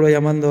artículo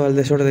llamando al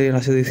desorden y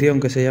la sedición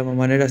que se llama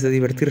Maneras de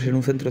divertirse en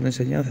un centro de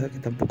enseñanza, que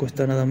tampoco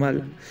está nada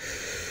mal.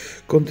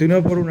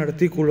 Continúa por un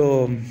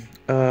artículo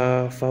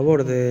a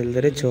favor del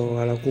derecho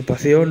a la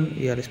ocupación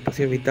y al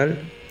espacio vital,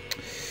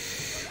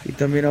 y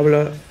también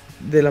habla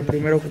de la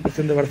primera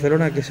ocupación de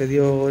Barcelona, que se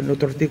dio en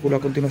otro artículo a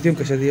continuación,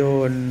 que se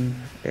dio en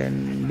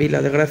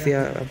Vila de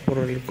Gracia por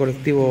el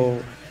colectivo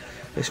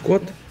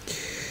Squad,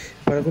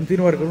 para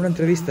continuar con una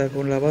entrevista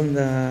con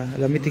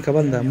la mítica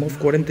banda MOV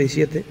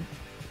 47,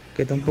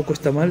 que tampoco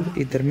está mal,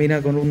 y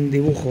termina con un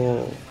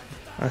dibujo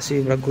así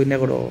blanco y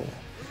negro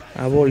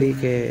a boli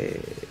que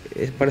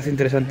parece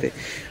interesante.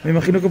 Me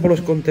imagino que por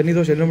los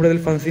contenidos el nombre del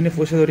fanzine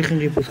fuese de origen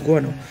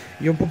guipuzcoano.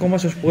 Yo un poco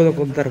más os puedo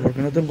contar,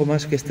 porque no tengo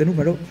más que este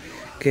número,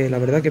 que la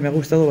verdad que me ha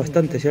gustado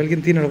bastante. Si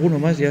alguien tiene alguno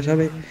más, ya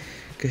sabe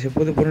que se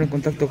puede poner en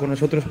contacto con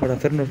nosotros para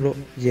hacérnoslo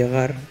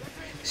llegar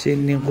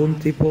sin ningún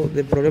tipo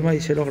de problema,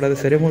 y se lo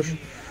agradeceremos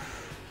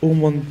un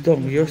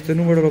montón. Yo este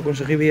número lo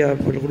conseguí vía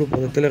el grupo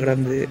de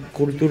Telegram de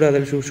Cultura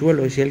del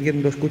Subsuelo, y si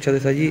alguien lo escucha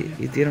desde allí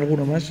y tiene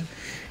alguno más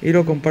y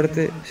lo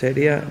comparte,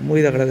 sería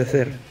muy de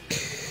agradecer.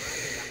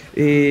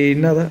 Y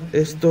nada,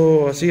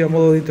 esto así a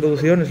modo de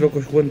introducción es lo que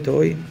os cuento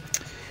hoy.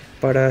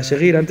 Para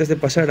seguir, antes de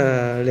pasar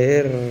a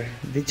leer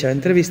dicha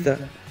entrevista,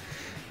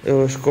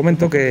 os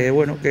comento que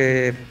bueno,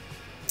 que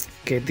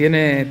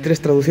tiene 3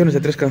 traducciones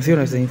de 3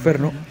 canciones de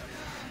Inferno.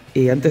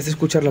 Y antes de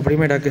escuchar la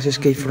primera, que es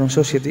Escape from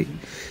Society,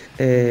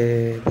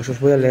 pues os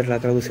voy a leer la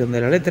traducción de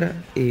la letra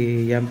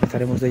y ya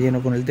empezaremos de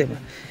lleno con el tema.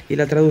 Y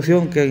la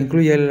traducción que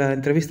incluye la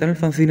entrevista en el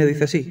fanzine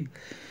dice así: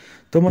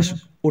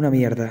 tomas una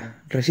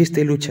mierda,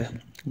 resiste y lucha,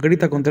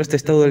 grita contra este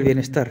estado del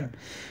bienestar,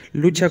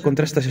 lucha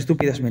contra estas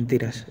estúpidas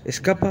mentiras,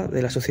 escapa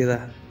de la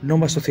sociedad, no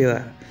más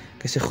sociedad,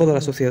 que se joda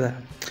la sociedad.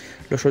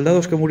 Los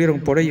soldados que murieron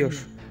por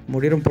ellos,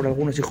 murieron por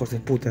algunos hijos de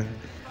puta,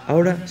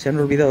 ahora se han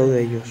olvidado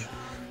de ellos.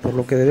 Por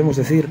lo que debemos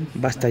decir,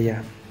 basta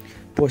ya.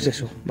 Pues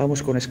eso,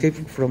 vamos con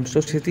Escape from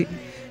Society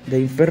de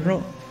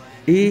Inferno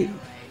y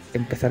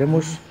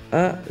empezaremos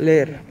a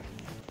leer.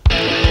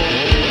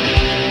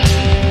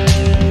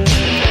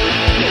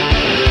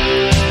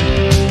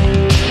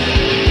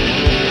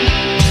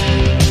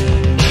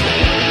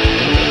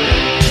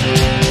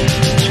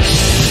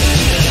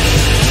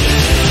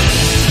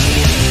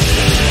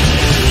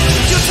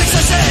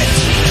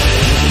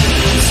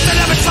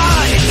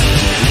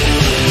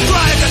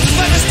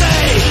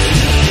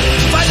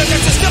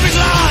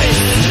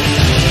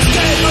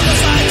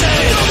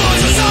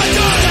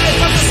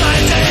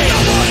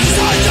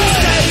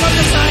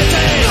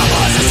 Society.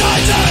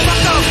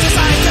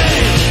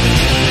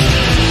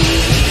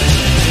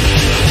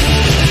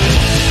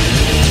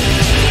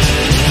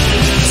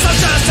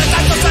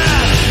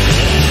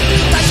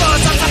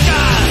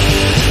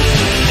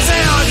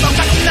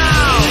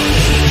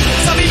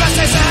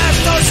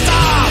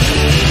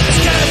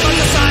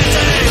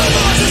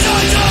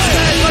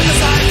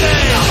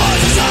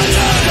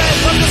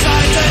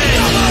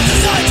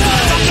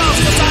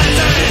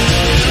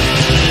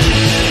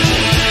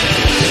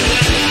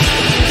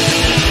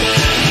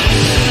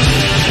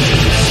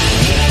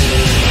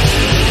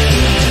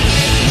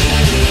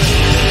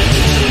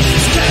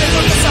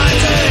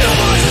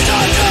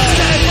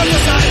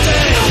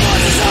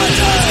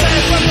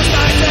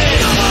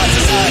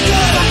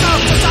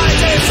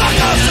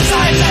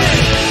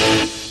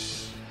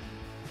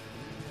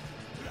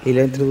 Y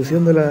la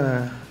introducción de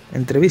la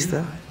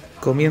entrevista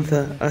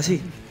comienza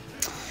así.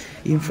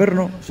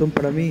 Inferno son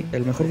para mí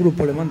el mejor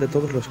grupo alemán de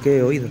todos los que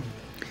he oído.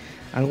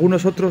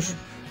 Algunos otros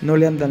no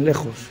le andan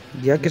lejos,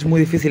 ya que es muy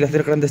difícil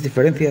hacer grandes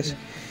diferencias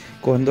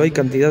cuando hay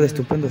cantidad de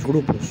estupendos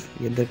grupos,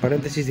 y entre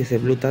paréntesis dice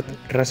Blutat,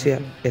 Rasia,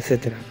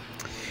 etc.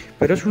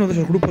 Pero es uno de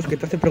esos grupos que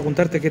te hace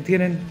preguntarte qué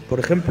tienen, por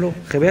ejemplo,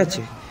 GBH,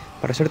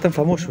 para ser tan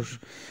famosos,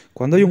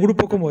 cuando hay un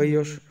grupo como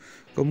ellos,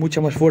 con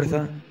mucha más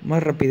fuerza,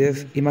 más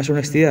rapidez y más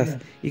honestidad,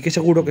 y que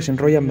seguro que se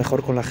enrollan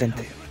mejor con la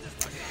gente.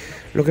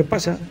 Lo que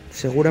pasa,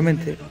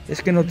 seguramente,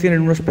 es que no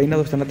tienen unos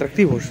peinados tan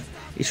atractivos,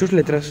 y sus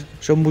letras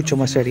son mucho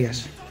más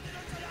serias.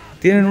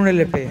 Tienen un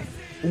LP,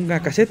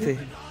 una casete,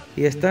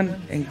 y están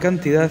en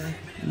cantidad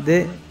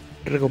de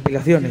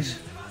recopilaciones,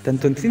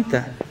 tanto en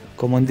cinta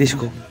como en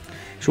disco.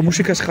 Su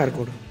música es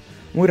hardcore,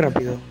 muy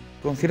rápido,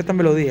 con cierta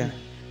melodía,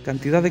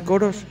 cantidad de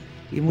coros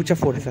y mucha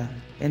fuerza.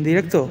 En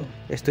directo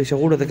estoy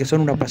seguro de que son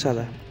una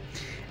pasada.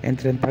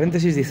 Entre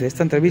paréntesis dice,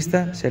 esta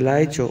entrevista se la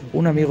ha hecho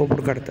un amigo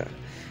por carta,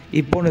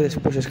 y pone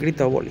después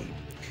escrita a boli.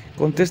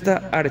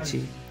 Contesta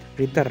Archie,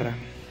 guitarra.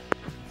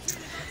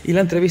 Y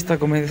la entrevista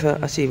comienza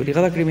así.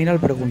 Brigada Criminal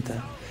pregunta,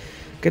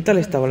 ¿qué tal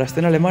estaba la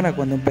escena alemana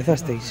cuando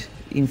empezasteis?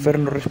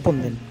 Inferno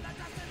responden,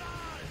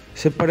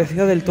 se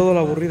parecía del todo a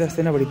la aburrida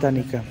escena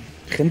británica.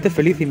 Gente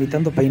feliz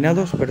imitando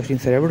peinados, pero sin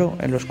cerebro,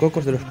 en los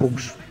cocos de los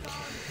punks.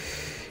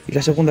 Y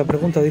la segunda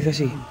pregunta dice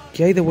así,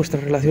 ¿qué hay de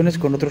vuestras relaciones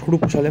con otros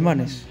grupos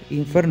alemanes?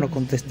 Inferno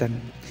contestan,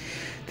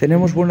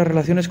 tenemos buenas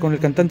relaciones con el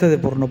cantante de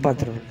Porno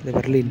Patrol, de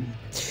Berlín,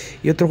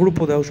 y otro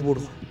grupo de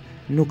Augsburgo,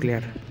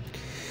 Nuclear.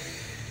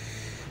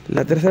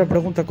 La tercera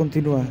pregunta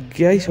continúa,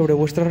 ¿qué hay sobre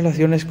vuestras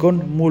relaciones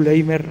con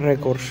Mulheimer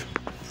Records?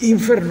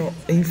 Inferno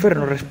e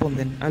Inferno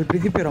responden, al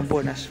principio eran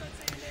buenas,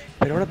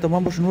 pero ahora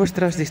tomamos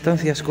nuestras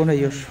distancias con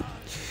ellos.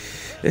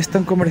 Es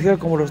tan comercial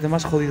como los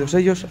demás jodidos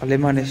ellos,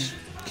 alemanes.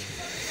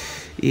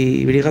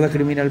 Y Brigada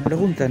Criminal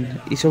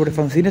preguntan, ¿y sobre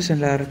fanzines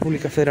en la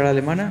República Federal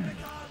Alemana?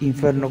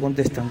 Inferno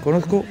contestan,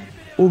 conozco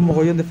un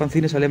mogollón de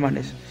fanzines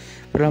alemanes,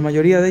 pero la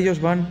mayoría de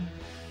ellos van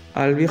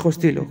al viejo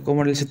estilo,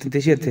 como en el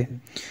 77.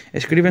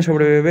 Escriben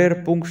sobre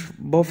beber, punks,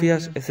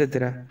 bofias,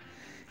 etc.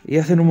 Y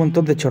hacen un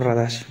montón de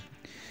chorradas.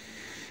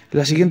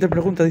 La siguiente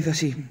pregunta dice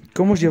así,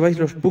 ¿cómo os lleváis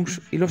los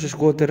punks y los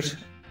squatters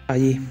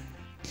allí?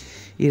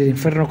 Y el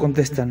Inferno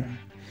contestan,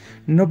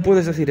 no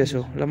puedes decir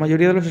eso, la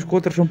mayoría de los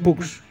squatters son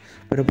punks,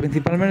 pero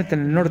principalmente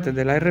en el norte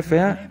de la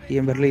RFA y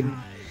en Berlín.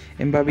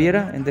 En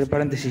Baviera, entre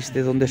paréntesis,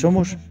 de donde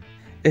somos,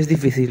 es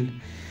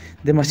difícil,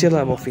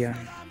 demasiada bofia.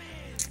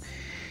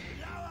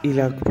 Y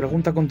la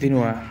pregunta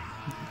continúa,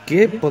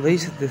 ¿qué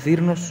podéis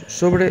decirnos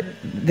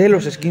de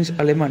los skins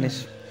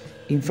alemanes?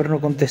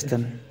 Inferno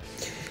contestan,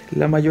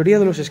 la mayoría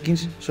de los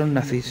skins son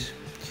nazis.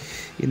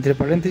 Y entre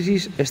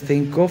paréntesis,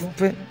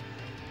 Steinkopf,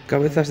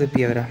 cabezas de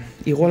piedra,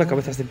 igual a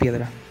cabezas de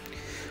piedra.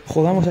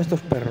 Jodamos a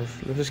estos perros,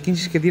 los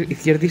skins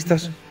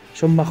izquierdistas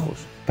son majos,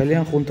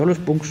 pelean junto a los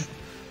punks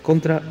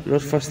contra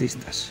los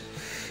fascistas.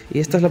 Y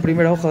esta es la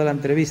primera hoja de la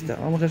entrevista.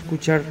 Vamos a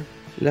escuchar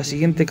la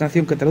siguiente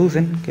canción que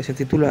traducen, que se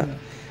titula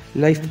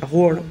Life at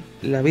War,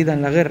 la vida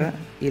en la guerra,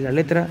 y la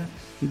letra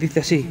dice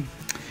así,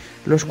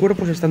 los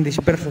cuerpos están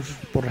dispersos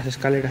por las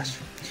escaleras,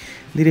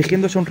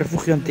 dirigiéndose a un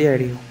refugio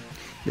antiaéreo,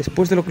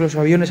 después de lo que los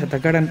aviones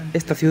atacaran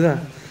esta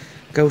ciudad,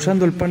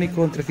 causando el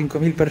pánico entre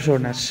 5.000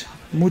 personas,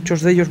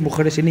 muchos de ellos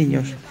mujeres y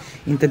niños,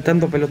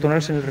 intentando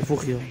pelotonarse en el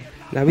refugio.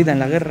 La vida en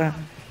la guerra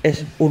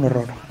es un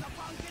horror.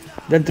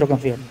 Dentro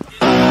canción.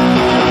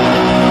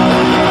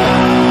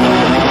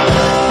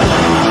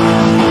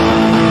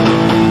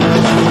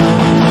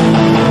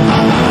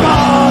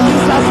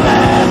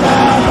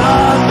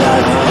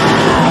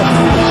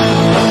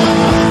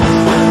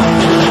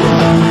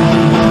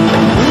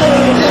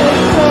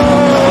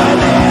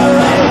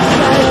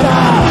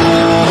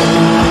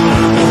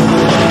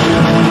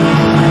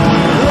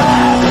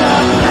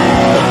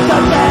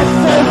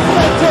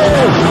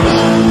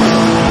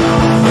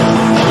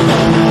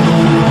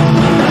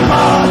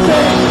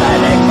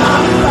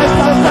 Martin,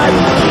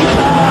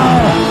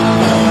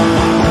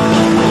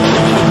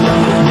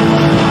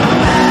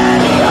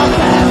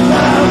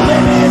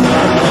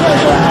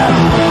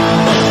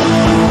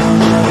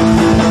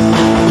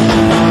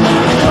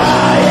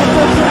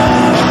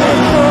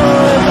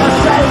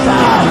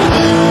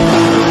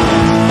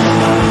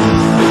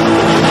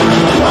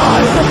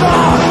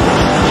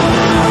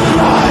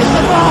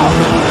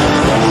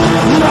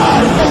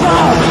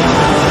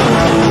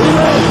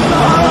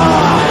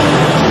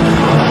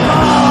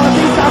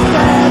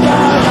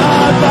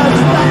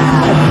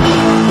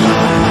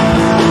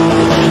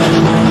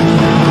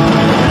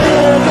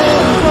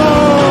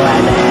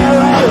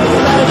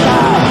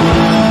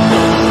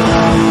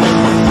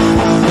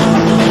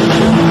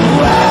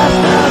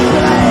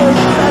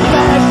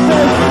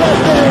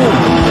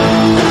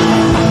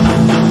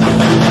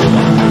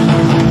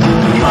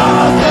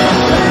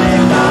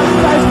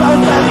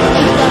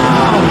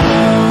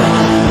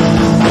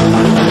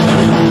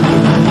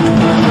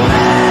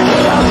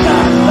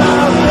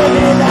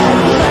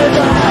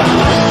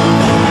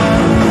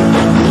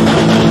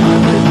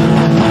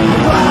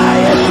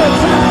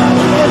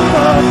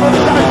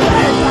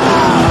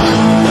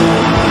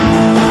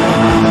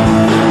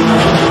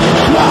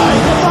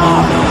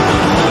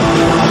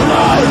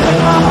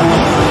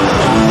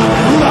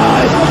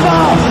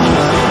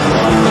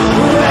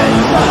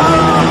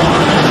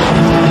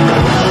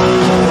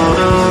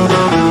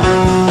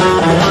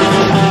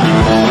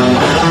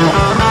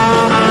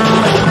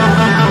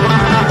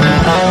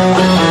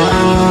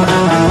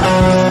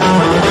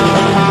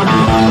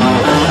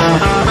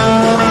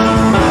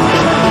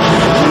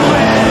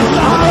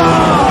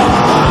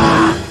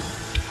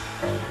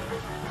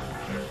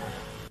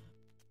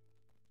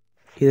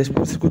 Y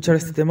después de escuchar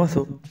este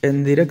temazo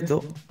en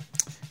directo,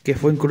 que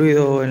fue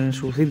incluido en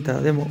su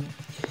cinta demo,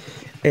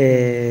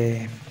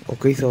 o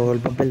que hizo el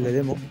papel de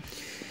demo,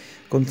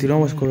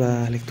 continuamos con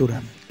la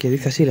lectura, que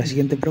dice así la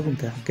siguiente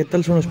pregunta: ¿qué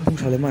tal son los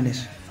punks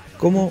alemanes?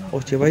 ¿Cómo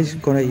os lleváis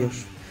con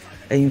ellos?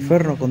 E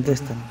Inferno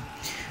contestan: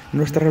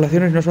 nuestras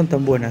relaciones no son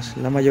tan buenas,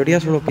 la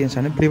mayoría solo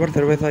piensan en privar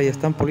cerveza y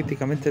están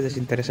políticamente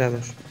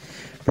desinteresados,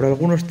 pero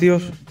algunos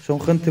tíos son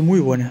gente muy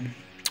buena.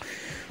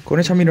 Con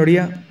esta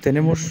minoría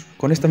tenemos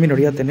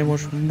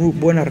muy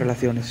buenas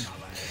relaciones.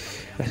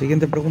 La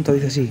siguiente pregunta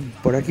dice así: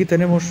 por aquí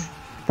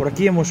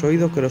hemos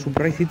oído que los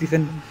Uprising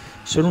Citizens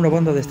son una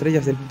banda de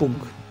estrellas del punk.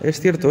 ¿Es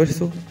cierto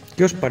esto?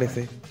 ¿Qué os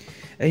parece?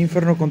 E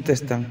Inferno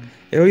contestan: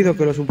 he oído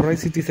que los Uprising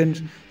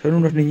Citizens son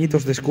unos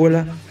niñitos de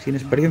escuela sin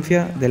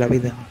experiencia de la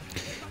vida.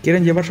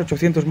 Quieren llevarse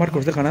 800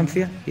 marcos de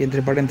ganancia y,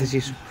 entre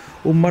paréntesis,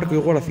 un marco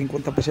igual a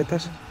 50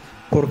 pesetas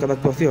por cada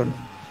actuación.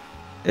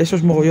 Eso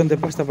es mogollón de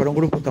pasta para un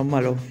grupo tan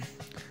malo.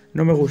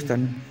 No me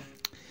gustan.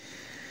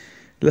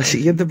 La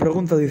siguiente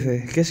pregunta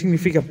dice: ¿qué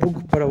significa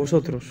punk para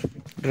vosotros?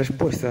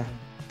 Respuesta: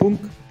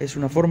 punk es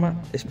una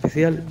forma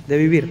especial de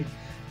vivir,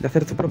 de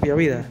hacer tu propia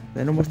vida,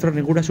 de no mostrar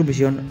ninguna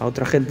sumisión a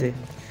otra gente.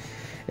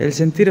 El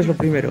sentir es lo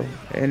primero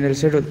en el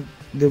ser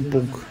de un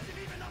punk.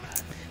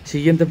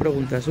 Siguiente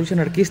pregunta: ¿sois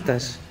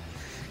anarquistas?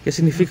 ¿Qué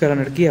significa la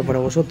anarquía para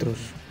vosotros?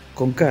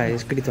 Con K he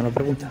escrito en la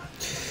pregunta.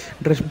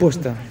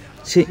 Respuesta: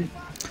 sí,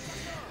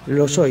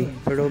 lo soy,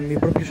 pero en mi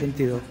propio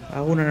sentido.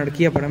 Hago una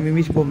anarquía para mí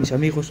mismo, mis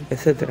amigos,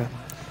 etc.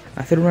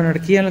 Hacer una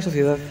anarquía en la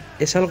sociedad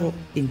es algo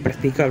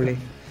impracticable.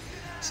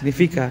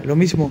 Significa lo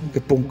mismo que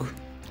punk.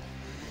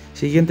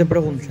 Siguiente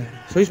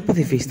pregunta: ¿sois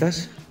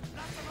pacifistas?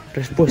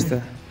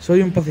 Respuesta: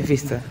 soy un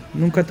pacifista.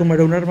 Nunca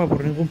tomaré un arma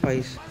por ningún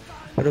país,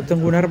 pero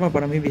tengo un arma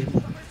para mí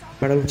mismo,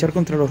 para luchar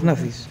contra los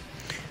nazis.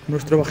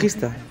 Nuestro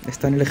bajista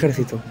está en el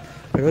ejército,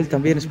 pero él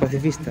también es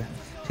pacifista.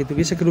 Si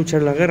tuviese que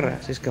luchar en la guerra,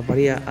 se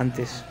escaparía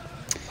antes.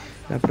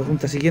 La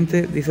pregunta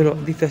siguiente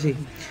dice así: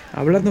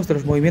 habladnos de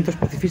los movimientos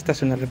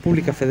pacifistas en la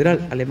República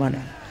Federal Alemana.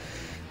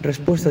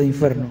 Respuesta de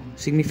Inferno: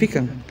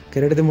 significan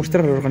querer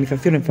demostrar la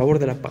organización en favor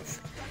de la paz,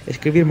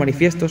 escribir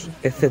manifiestos,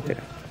 etc.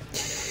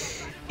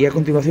 Y a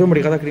continuación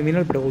Brigada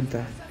Criminal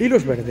pregunta: ¿y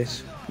los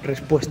verdes?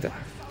 Respuesta: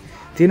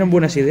 tienen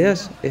buenas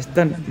ideas,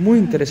 están muy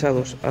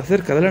interesados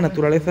acerca de la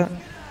naturaleza,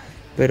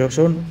 pero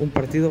son un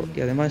partido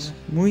y además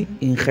muy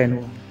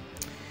ingenuo.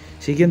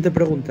 Siguiente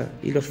pregunta: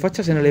 ¿y los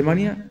fachas en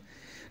Alemania?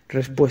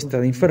 Respuesta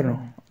de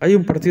Inferno: hay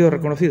un partido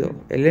reconocido,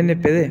 el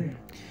NPD,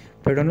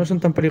 pero no son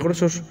tan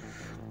peligrosos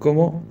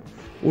como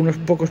unos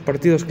pocos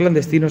partidos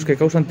clandestinos que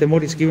causan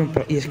temor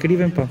y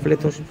escriben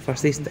panfletos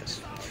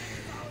fascistas.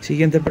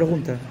 Siguiente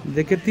pregunta: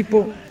 ¿de qué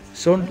tipo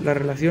son las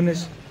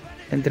relaciones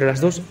entre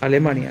las dos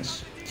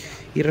Alemanias?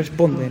 Y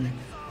responden: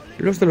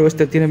 los del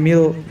oeste tienen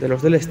miedo de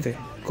los del este,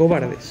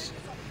 cobardes.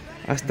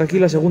 Hasta aquí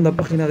la segunda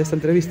página de esta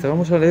entrevista.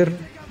 Vamos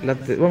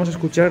a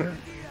escuchar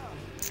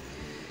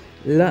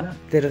la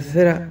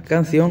tercera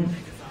canción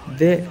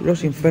de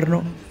Los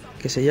Inferno,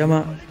 que se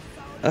llama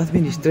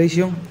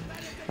Administración,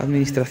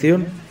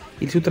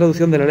 y su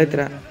traducción de la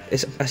letra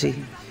es así: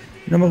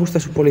 no me gusta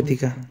su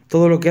política,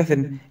 todo lo que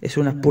hacen es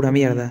una pura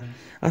mierda,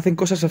 hacen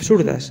cosas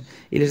absurdas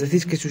y les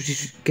decís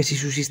que si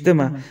su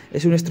sistema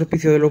es un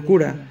estropicio de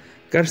locura.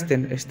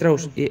 Karsten,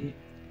 Strauss y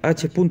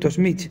H.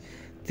 Smith,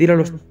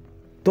 tíralos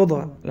todo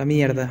a la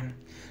mierda.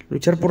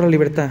 Luchar por la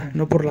libertad,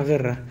 no por la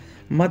guerra.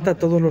 Mata a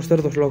todos los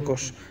cerdos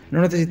locos.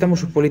 No necesitamos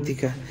su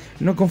política.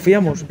 No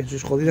confiamos en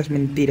sus jodidas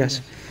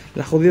mentiras.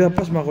 La jodida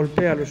pasma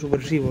golpea a los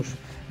subversivos.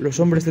 Los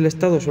hombres del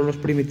Estado son los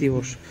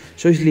primitivos.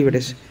 Sois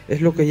libres,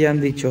 es lo que ya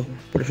han dicho,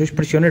 pero sois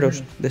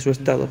prisioneros de su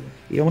Estado.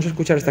 Y vamos a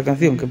escuchar esta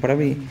canción, que para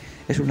mí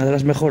es una de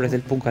las mejores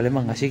del punk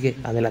alemán, así que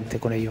adelante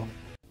con ello.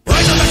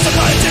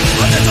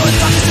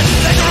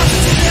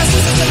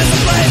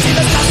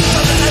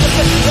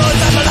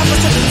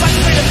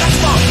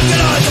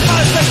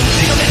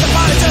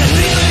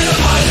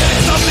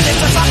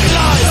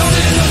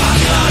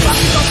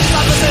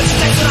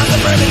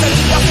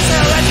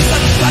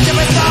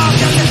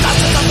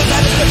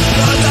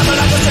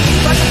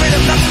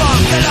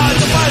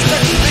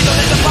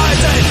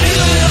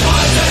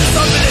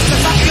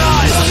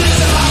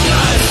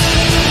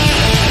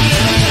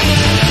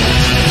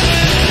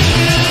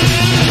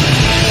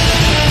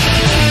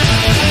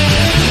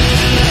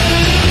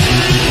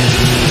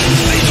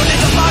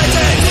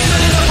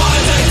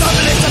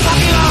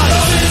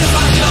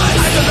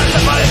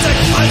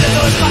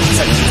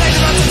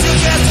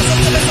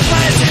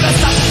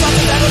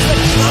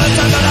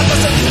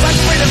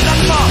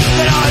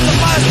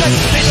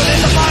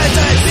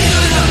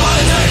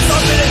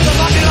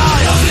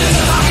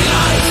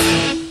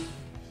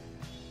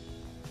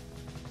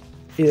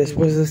 Y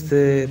después de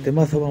este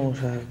temazo vamos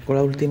con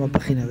la última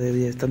página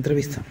de esta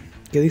entrevista,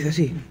 que dice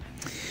así: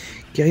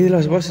 ¿qué hay de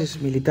las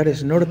bases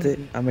militares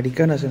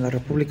norteamericanas en la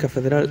República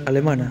Federal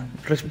Alemana?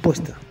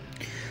 Respuesta: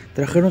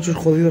 trajeron sus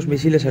jodidos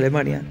misiles a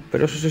Alemania,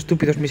 pero esos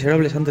estúpidos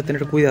miserables han de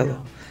tener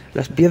cuidado.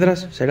 Las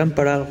piedras serán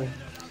para algo.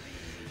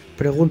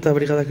 Pregunta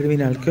Brigada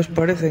Criminal: ¿qué os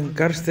parecen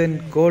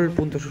Karsten, Kohl,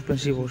 puntos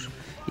suspensivos?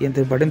 y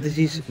entre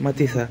paréntesis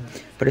matiza,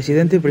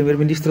 presidente y primer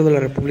ministro de la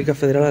República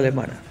Federal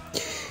Alemana.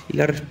 Y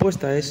la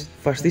respuesta es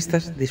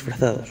fascistas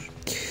disfrazados.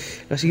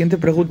 La siguiente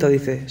pregunta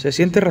dice, ¿se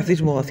siente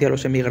racismo hacia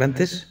los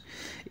emigrantes?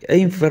 E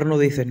Inferno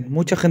dicen,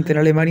 mucha gente en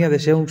Alemania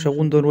desea un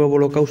segundo nuevo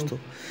holocausto,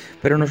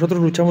 pero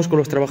nosotros luchamos con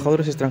los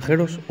trabajadores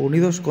extranjeros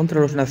unidos contra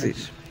los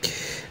nazis.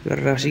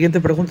 La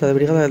siguiente pregunta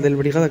del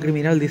Brigada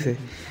Criminal dice,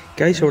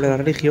 ¿qué hay sobre la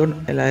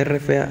religión en la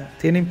RFA?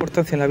 ¿Tiene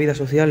importancia en la vida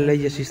social,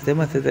 leyes,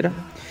 sistema, etcétera?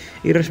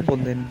 Y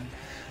responden,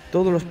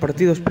 todos los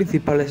partidos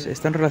principales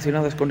están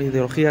relacionados con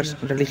ideologías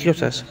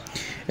religiosas.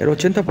 El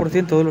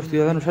 80% de los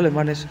ciudadanos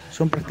alemanes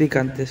son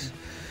practicantes.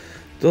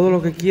 Todo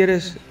lo que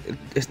quieres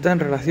está en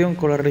relación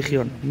con la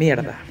religión.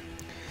 Mierda.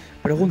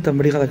 Preguntan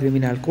Brigada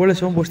Criminal, ¿cuáles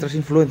son vuestras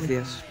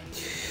influencias?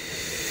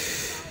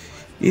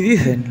 Y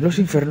dicen los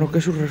Inferno que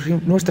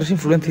nuestras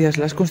influencias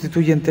las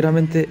constituye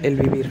enteramente el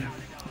vivir.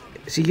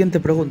 Siguiente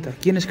pregunta,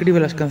 ¿quién escribe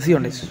las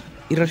canciones?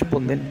 Y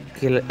responden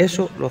que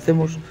eso lo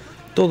hacemos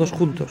todos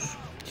juntos.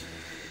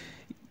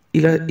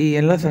 Y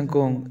enlazan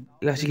con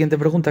la siguiente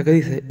pregunta que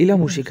dice, ¿y la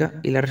música?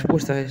 Y la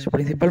respuesta es,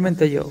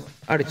 principalmente yo,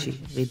 Archie,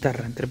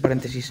 guitarra, entre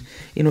paréntesis,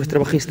 y nuestra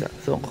bajista,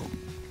 Zonjo.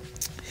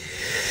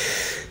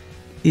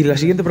 Y la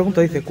siguiente pregunta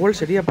dice, ¿cuál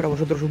sería para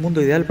vosotros un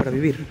mundo ideal para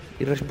vivir?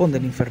 Y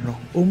responden Inferno,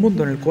 un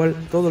mundo en el cual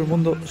todo el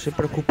mundo se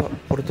preocupa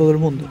por todo el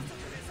mundo.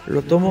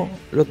 Lo tome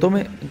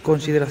en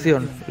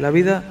consideración, la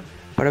vida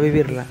para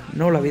vivirla,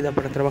 no la vida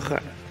para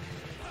trabajar.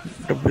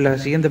 La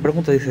siguiente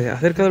pregunta dice,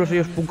 acerca de los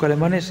sellos punk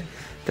alemanes,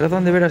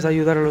 ¿tratan de veras de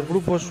ayudar a los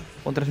grupos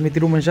o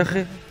transmitir un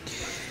mensaje?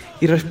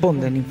 Y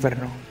responden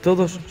Inferno,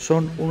 todos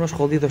son unos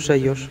jodidos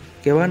sellos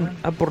que van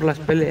a por las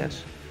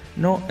peleas,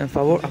 no en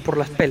favor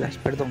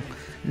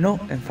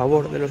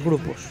de los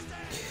grupos.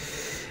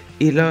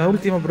 Y la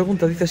última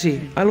pregunta dice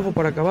así, algo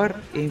para acabar,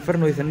 y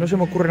Inferno dice, no se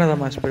me ocurre nada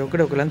más, pero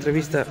creo que la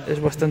entrevista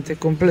es bastante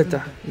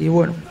completa. Y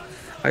bueno,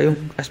 hay una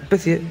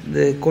especie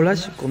de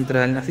collage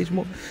contra el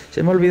nazismo.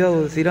 Se me ha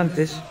olvidado decir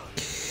antes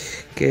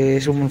que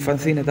es un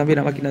fanzine también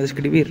a máquina de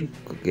escribir,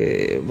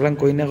 que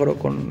blanco y negro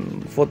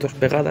con fotos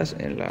pegadas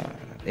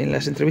en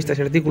las entrevistas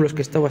y artículos,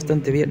 que está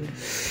bastante bien.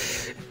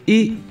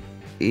 Y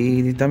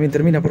también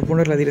termina por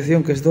poner la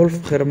dirección, que es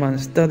Dolf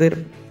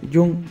Hermannstader,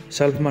 Jung,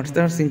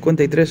 Salzmarstraße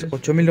 53,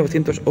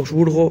 8900,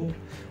 Augsburgo,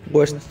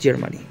 West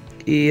Germany.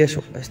 Y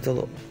eso es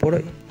todo por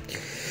hoy.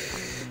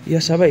 Ya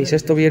sabéis,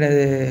 esto viene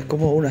de,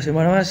 como una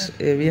semana más,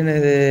 viene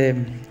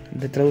de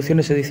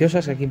traducciones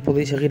sediciosas, a quien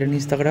podéis seguir en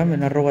Instagram,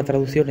 en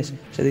 @traducciones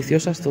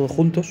sediciosas, todo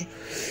junto,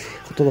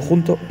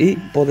 y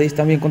podéis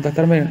también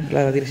contactarme en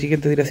la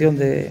siguiente dirección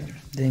de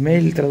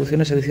email,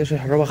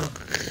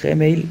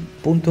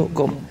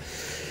 traduccionessediciosas@gmail.com.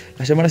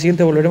 La semana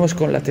siguiente volveremos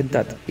con la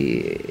Attentat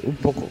y un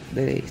poco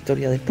de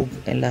historia del punk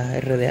en la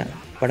RDA.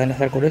 Para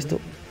enlazar con esto,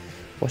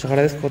 os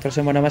agradezco otra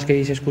semana más que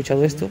hayáis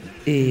escuchado esto,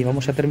 y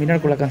vamos a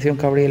terminar con la canción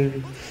que abre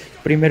el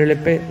primer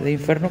LP de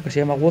Inferno, que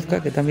se llama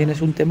Vodka, que también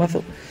es un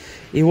temazo.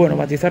 Y bueno,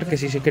 matizar que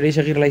si queréis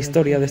seguir la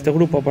historia de este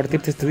grupo a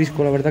partir de este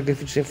disco, la verdad que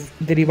se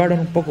derivaron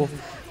un poco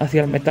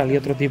hacia el metal y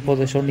otro tipo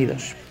de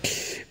sonidos,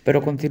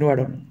 pero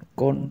continuaron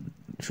con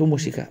su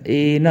música.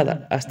 Y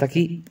nada, hasta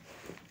aquí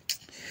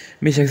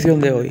mi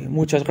sección de hoy.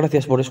 Muchas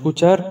gracias por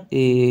escuchar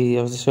y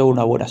os deseo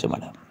una buena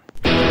semana.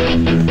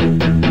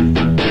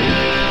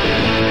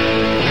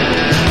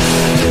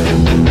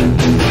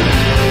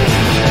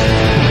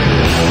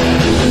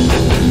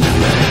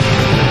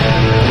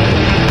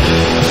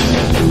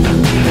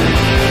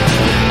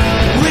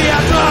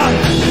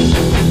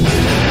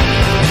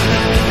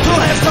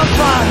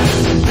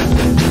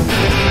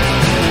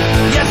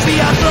 Yes,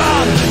 we are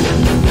drunk.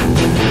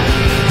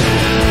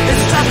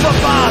 It's just for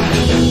fun.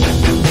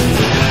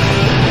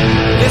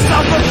 It's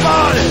not for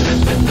fun.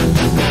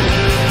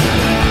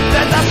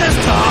 Then das ist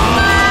toll.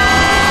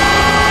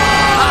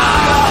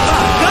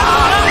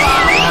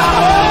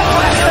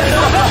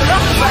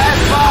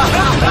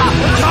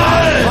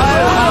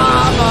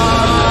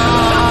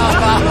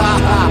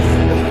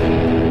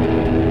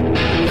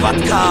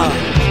 Wodka.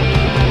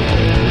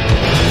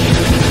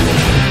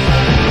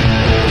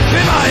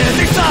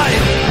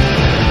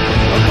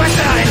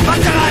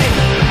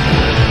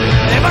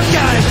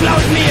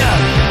 Klaut mir,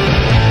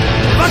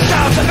 Wodka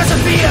und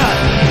verbessert Bier.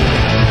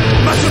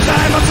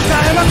 Matsukai,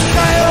 Matsukai,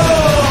 Matsukai,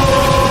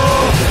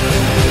 oh.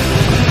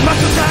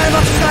 Matsukai,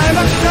 Matsukai,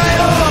 Matsukai,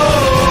 oh.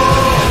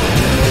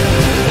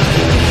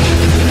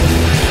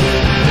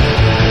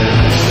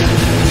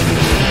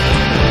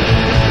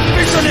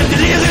 Bin schon im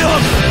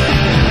Delirium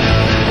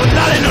und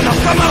alle nur noch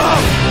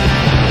Kammerung.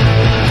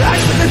 Der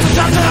Einschnitt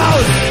interessant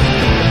heraus.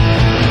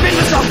 Bin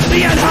es auf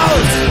wie ein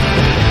Haus.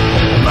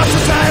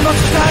 Matsukai,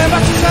 Matsukai,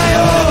 Matsukai,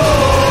 oh.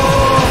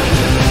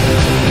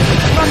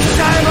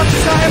 Matsukai,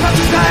 Matsukai,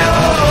 Matsukai, oh.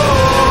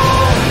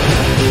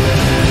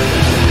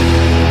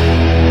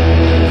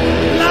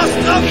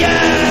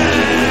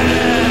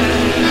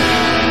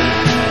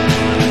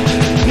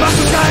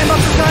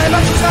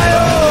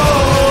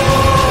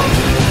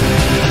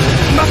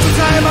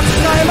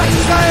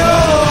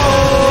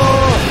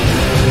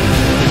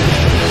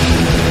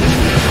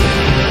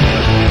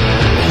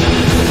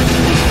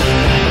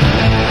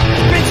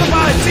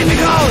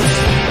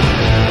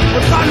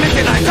 kann mit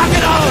in ein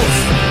Krankenhaus.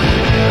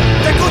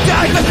 Der gute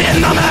eignet mir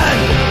einen Namen.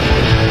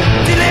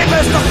 Die Leben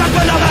ist doch ganz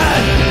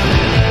benommen.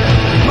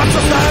 Machst du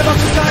schnell,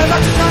 machst du schnell,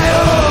 machst du schnell,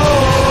 oh.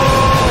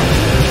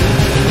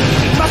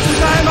 Machst du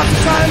schnell, machst du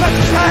schnell, machst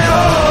du schnell,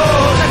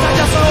 oh. Das ist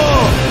ja so.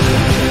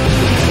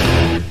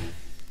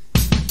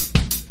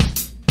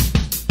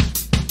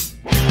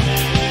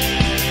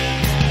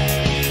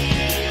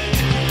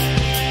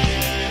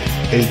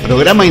 El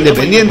programa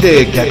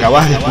independiente que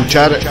acabás de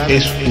escuchar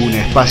es un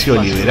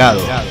espacio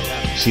liberado,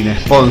 sin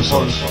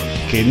sponsors,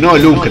 que no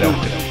lucra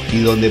y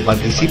donde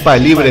participa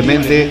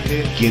libremente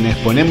quienes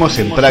ponemos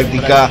en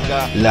práctica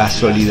la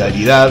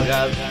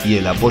solidaridad y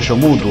el apoyo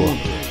mutuo.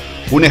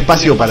 Un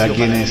espacio para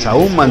quienes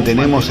aún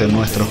mantenemos en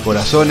nuestros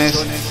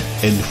corazones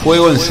el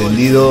fuego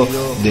encendido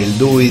del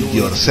do it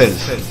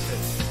yourself.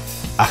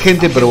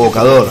 Agente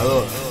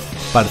provocador,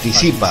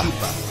 participa,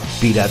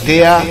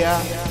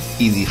 piratea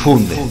y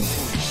difunde.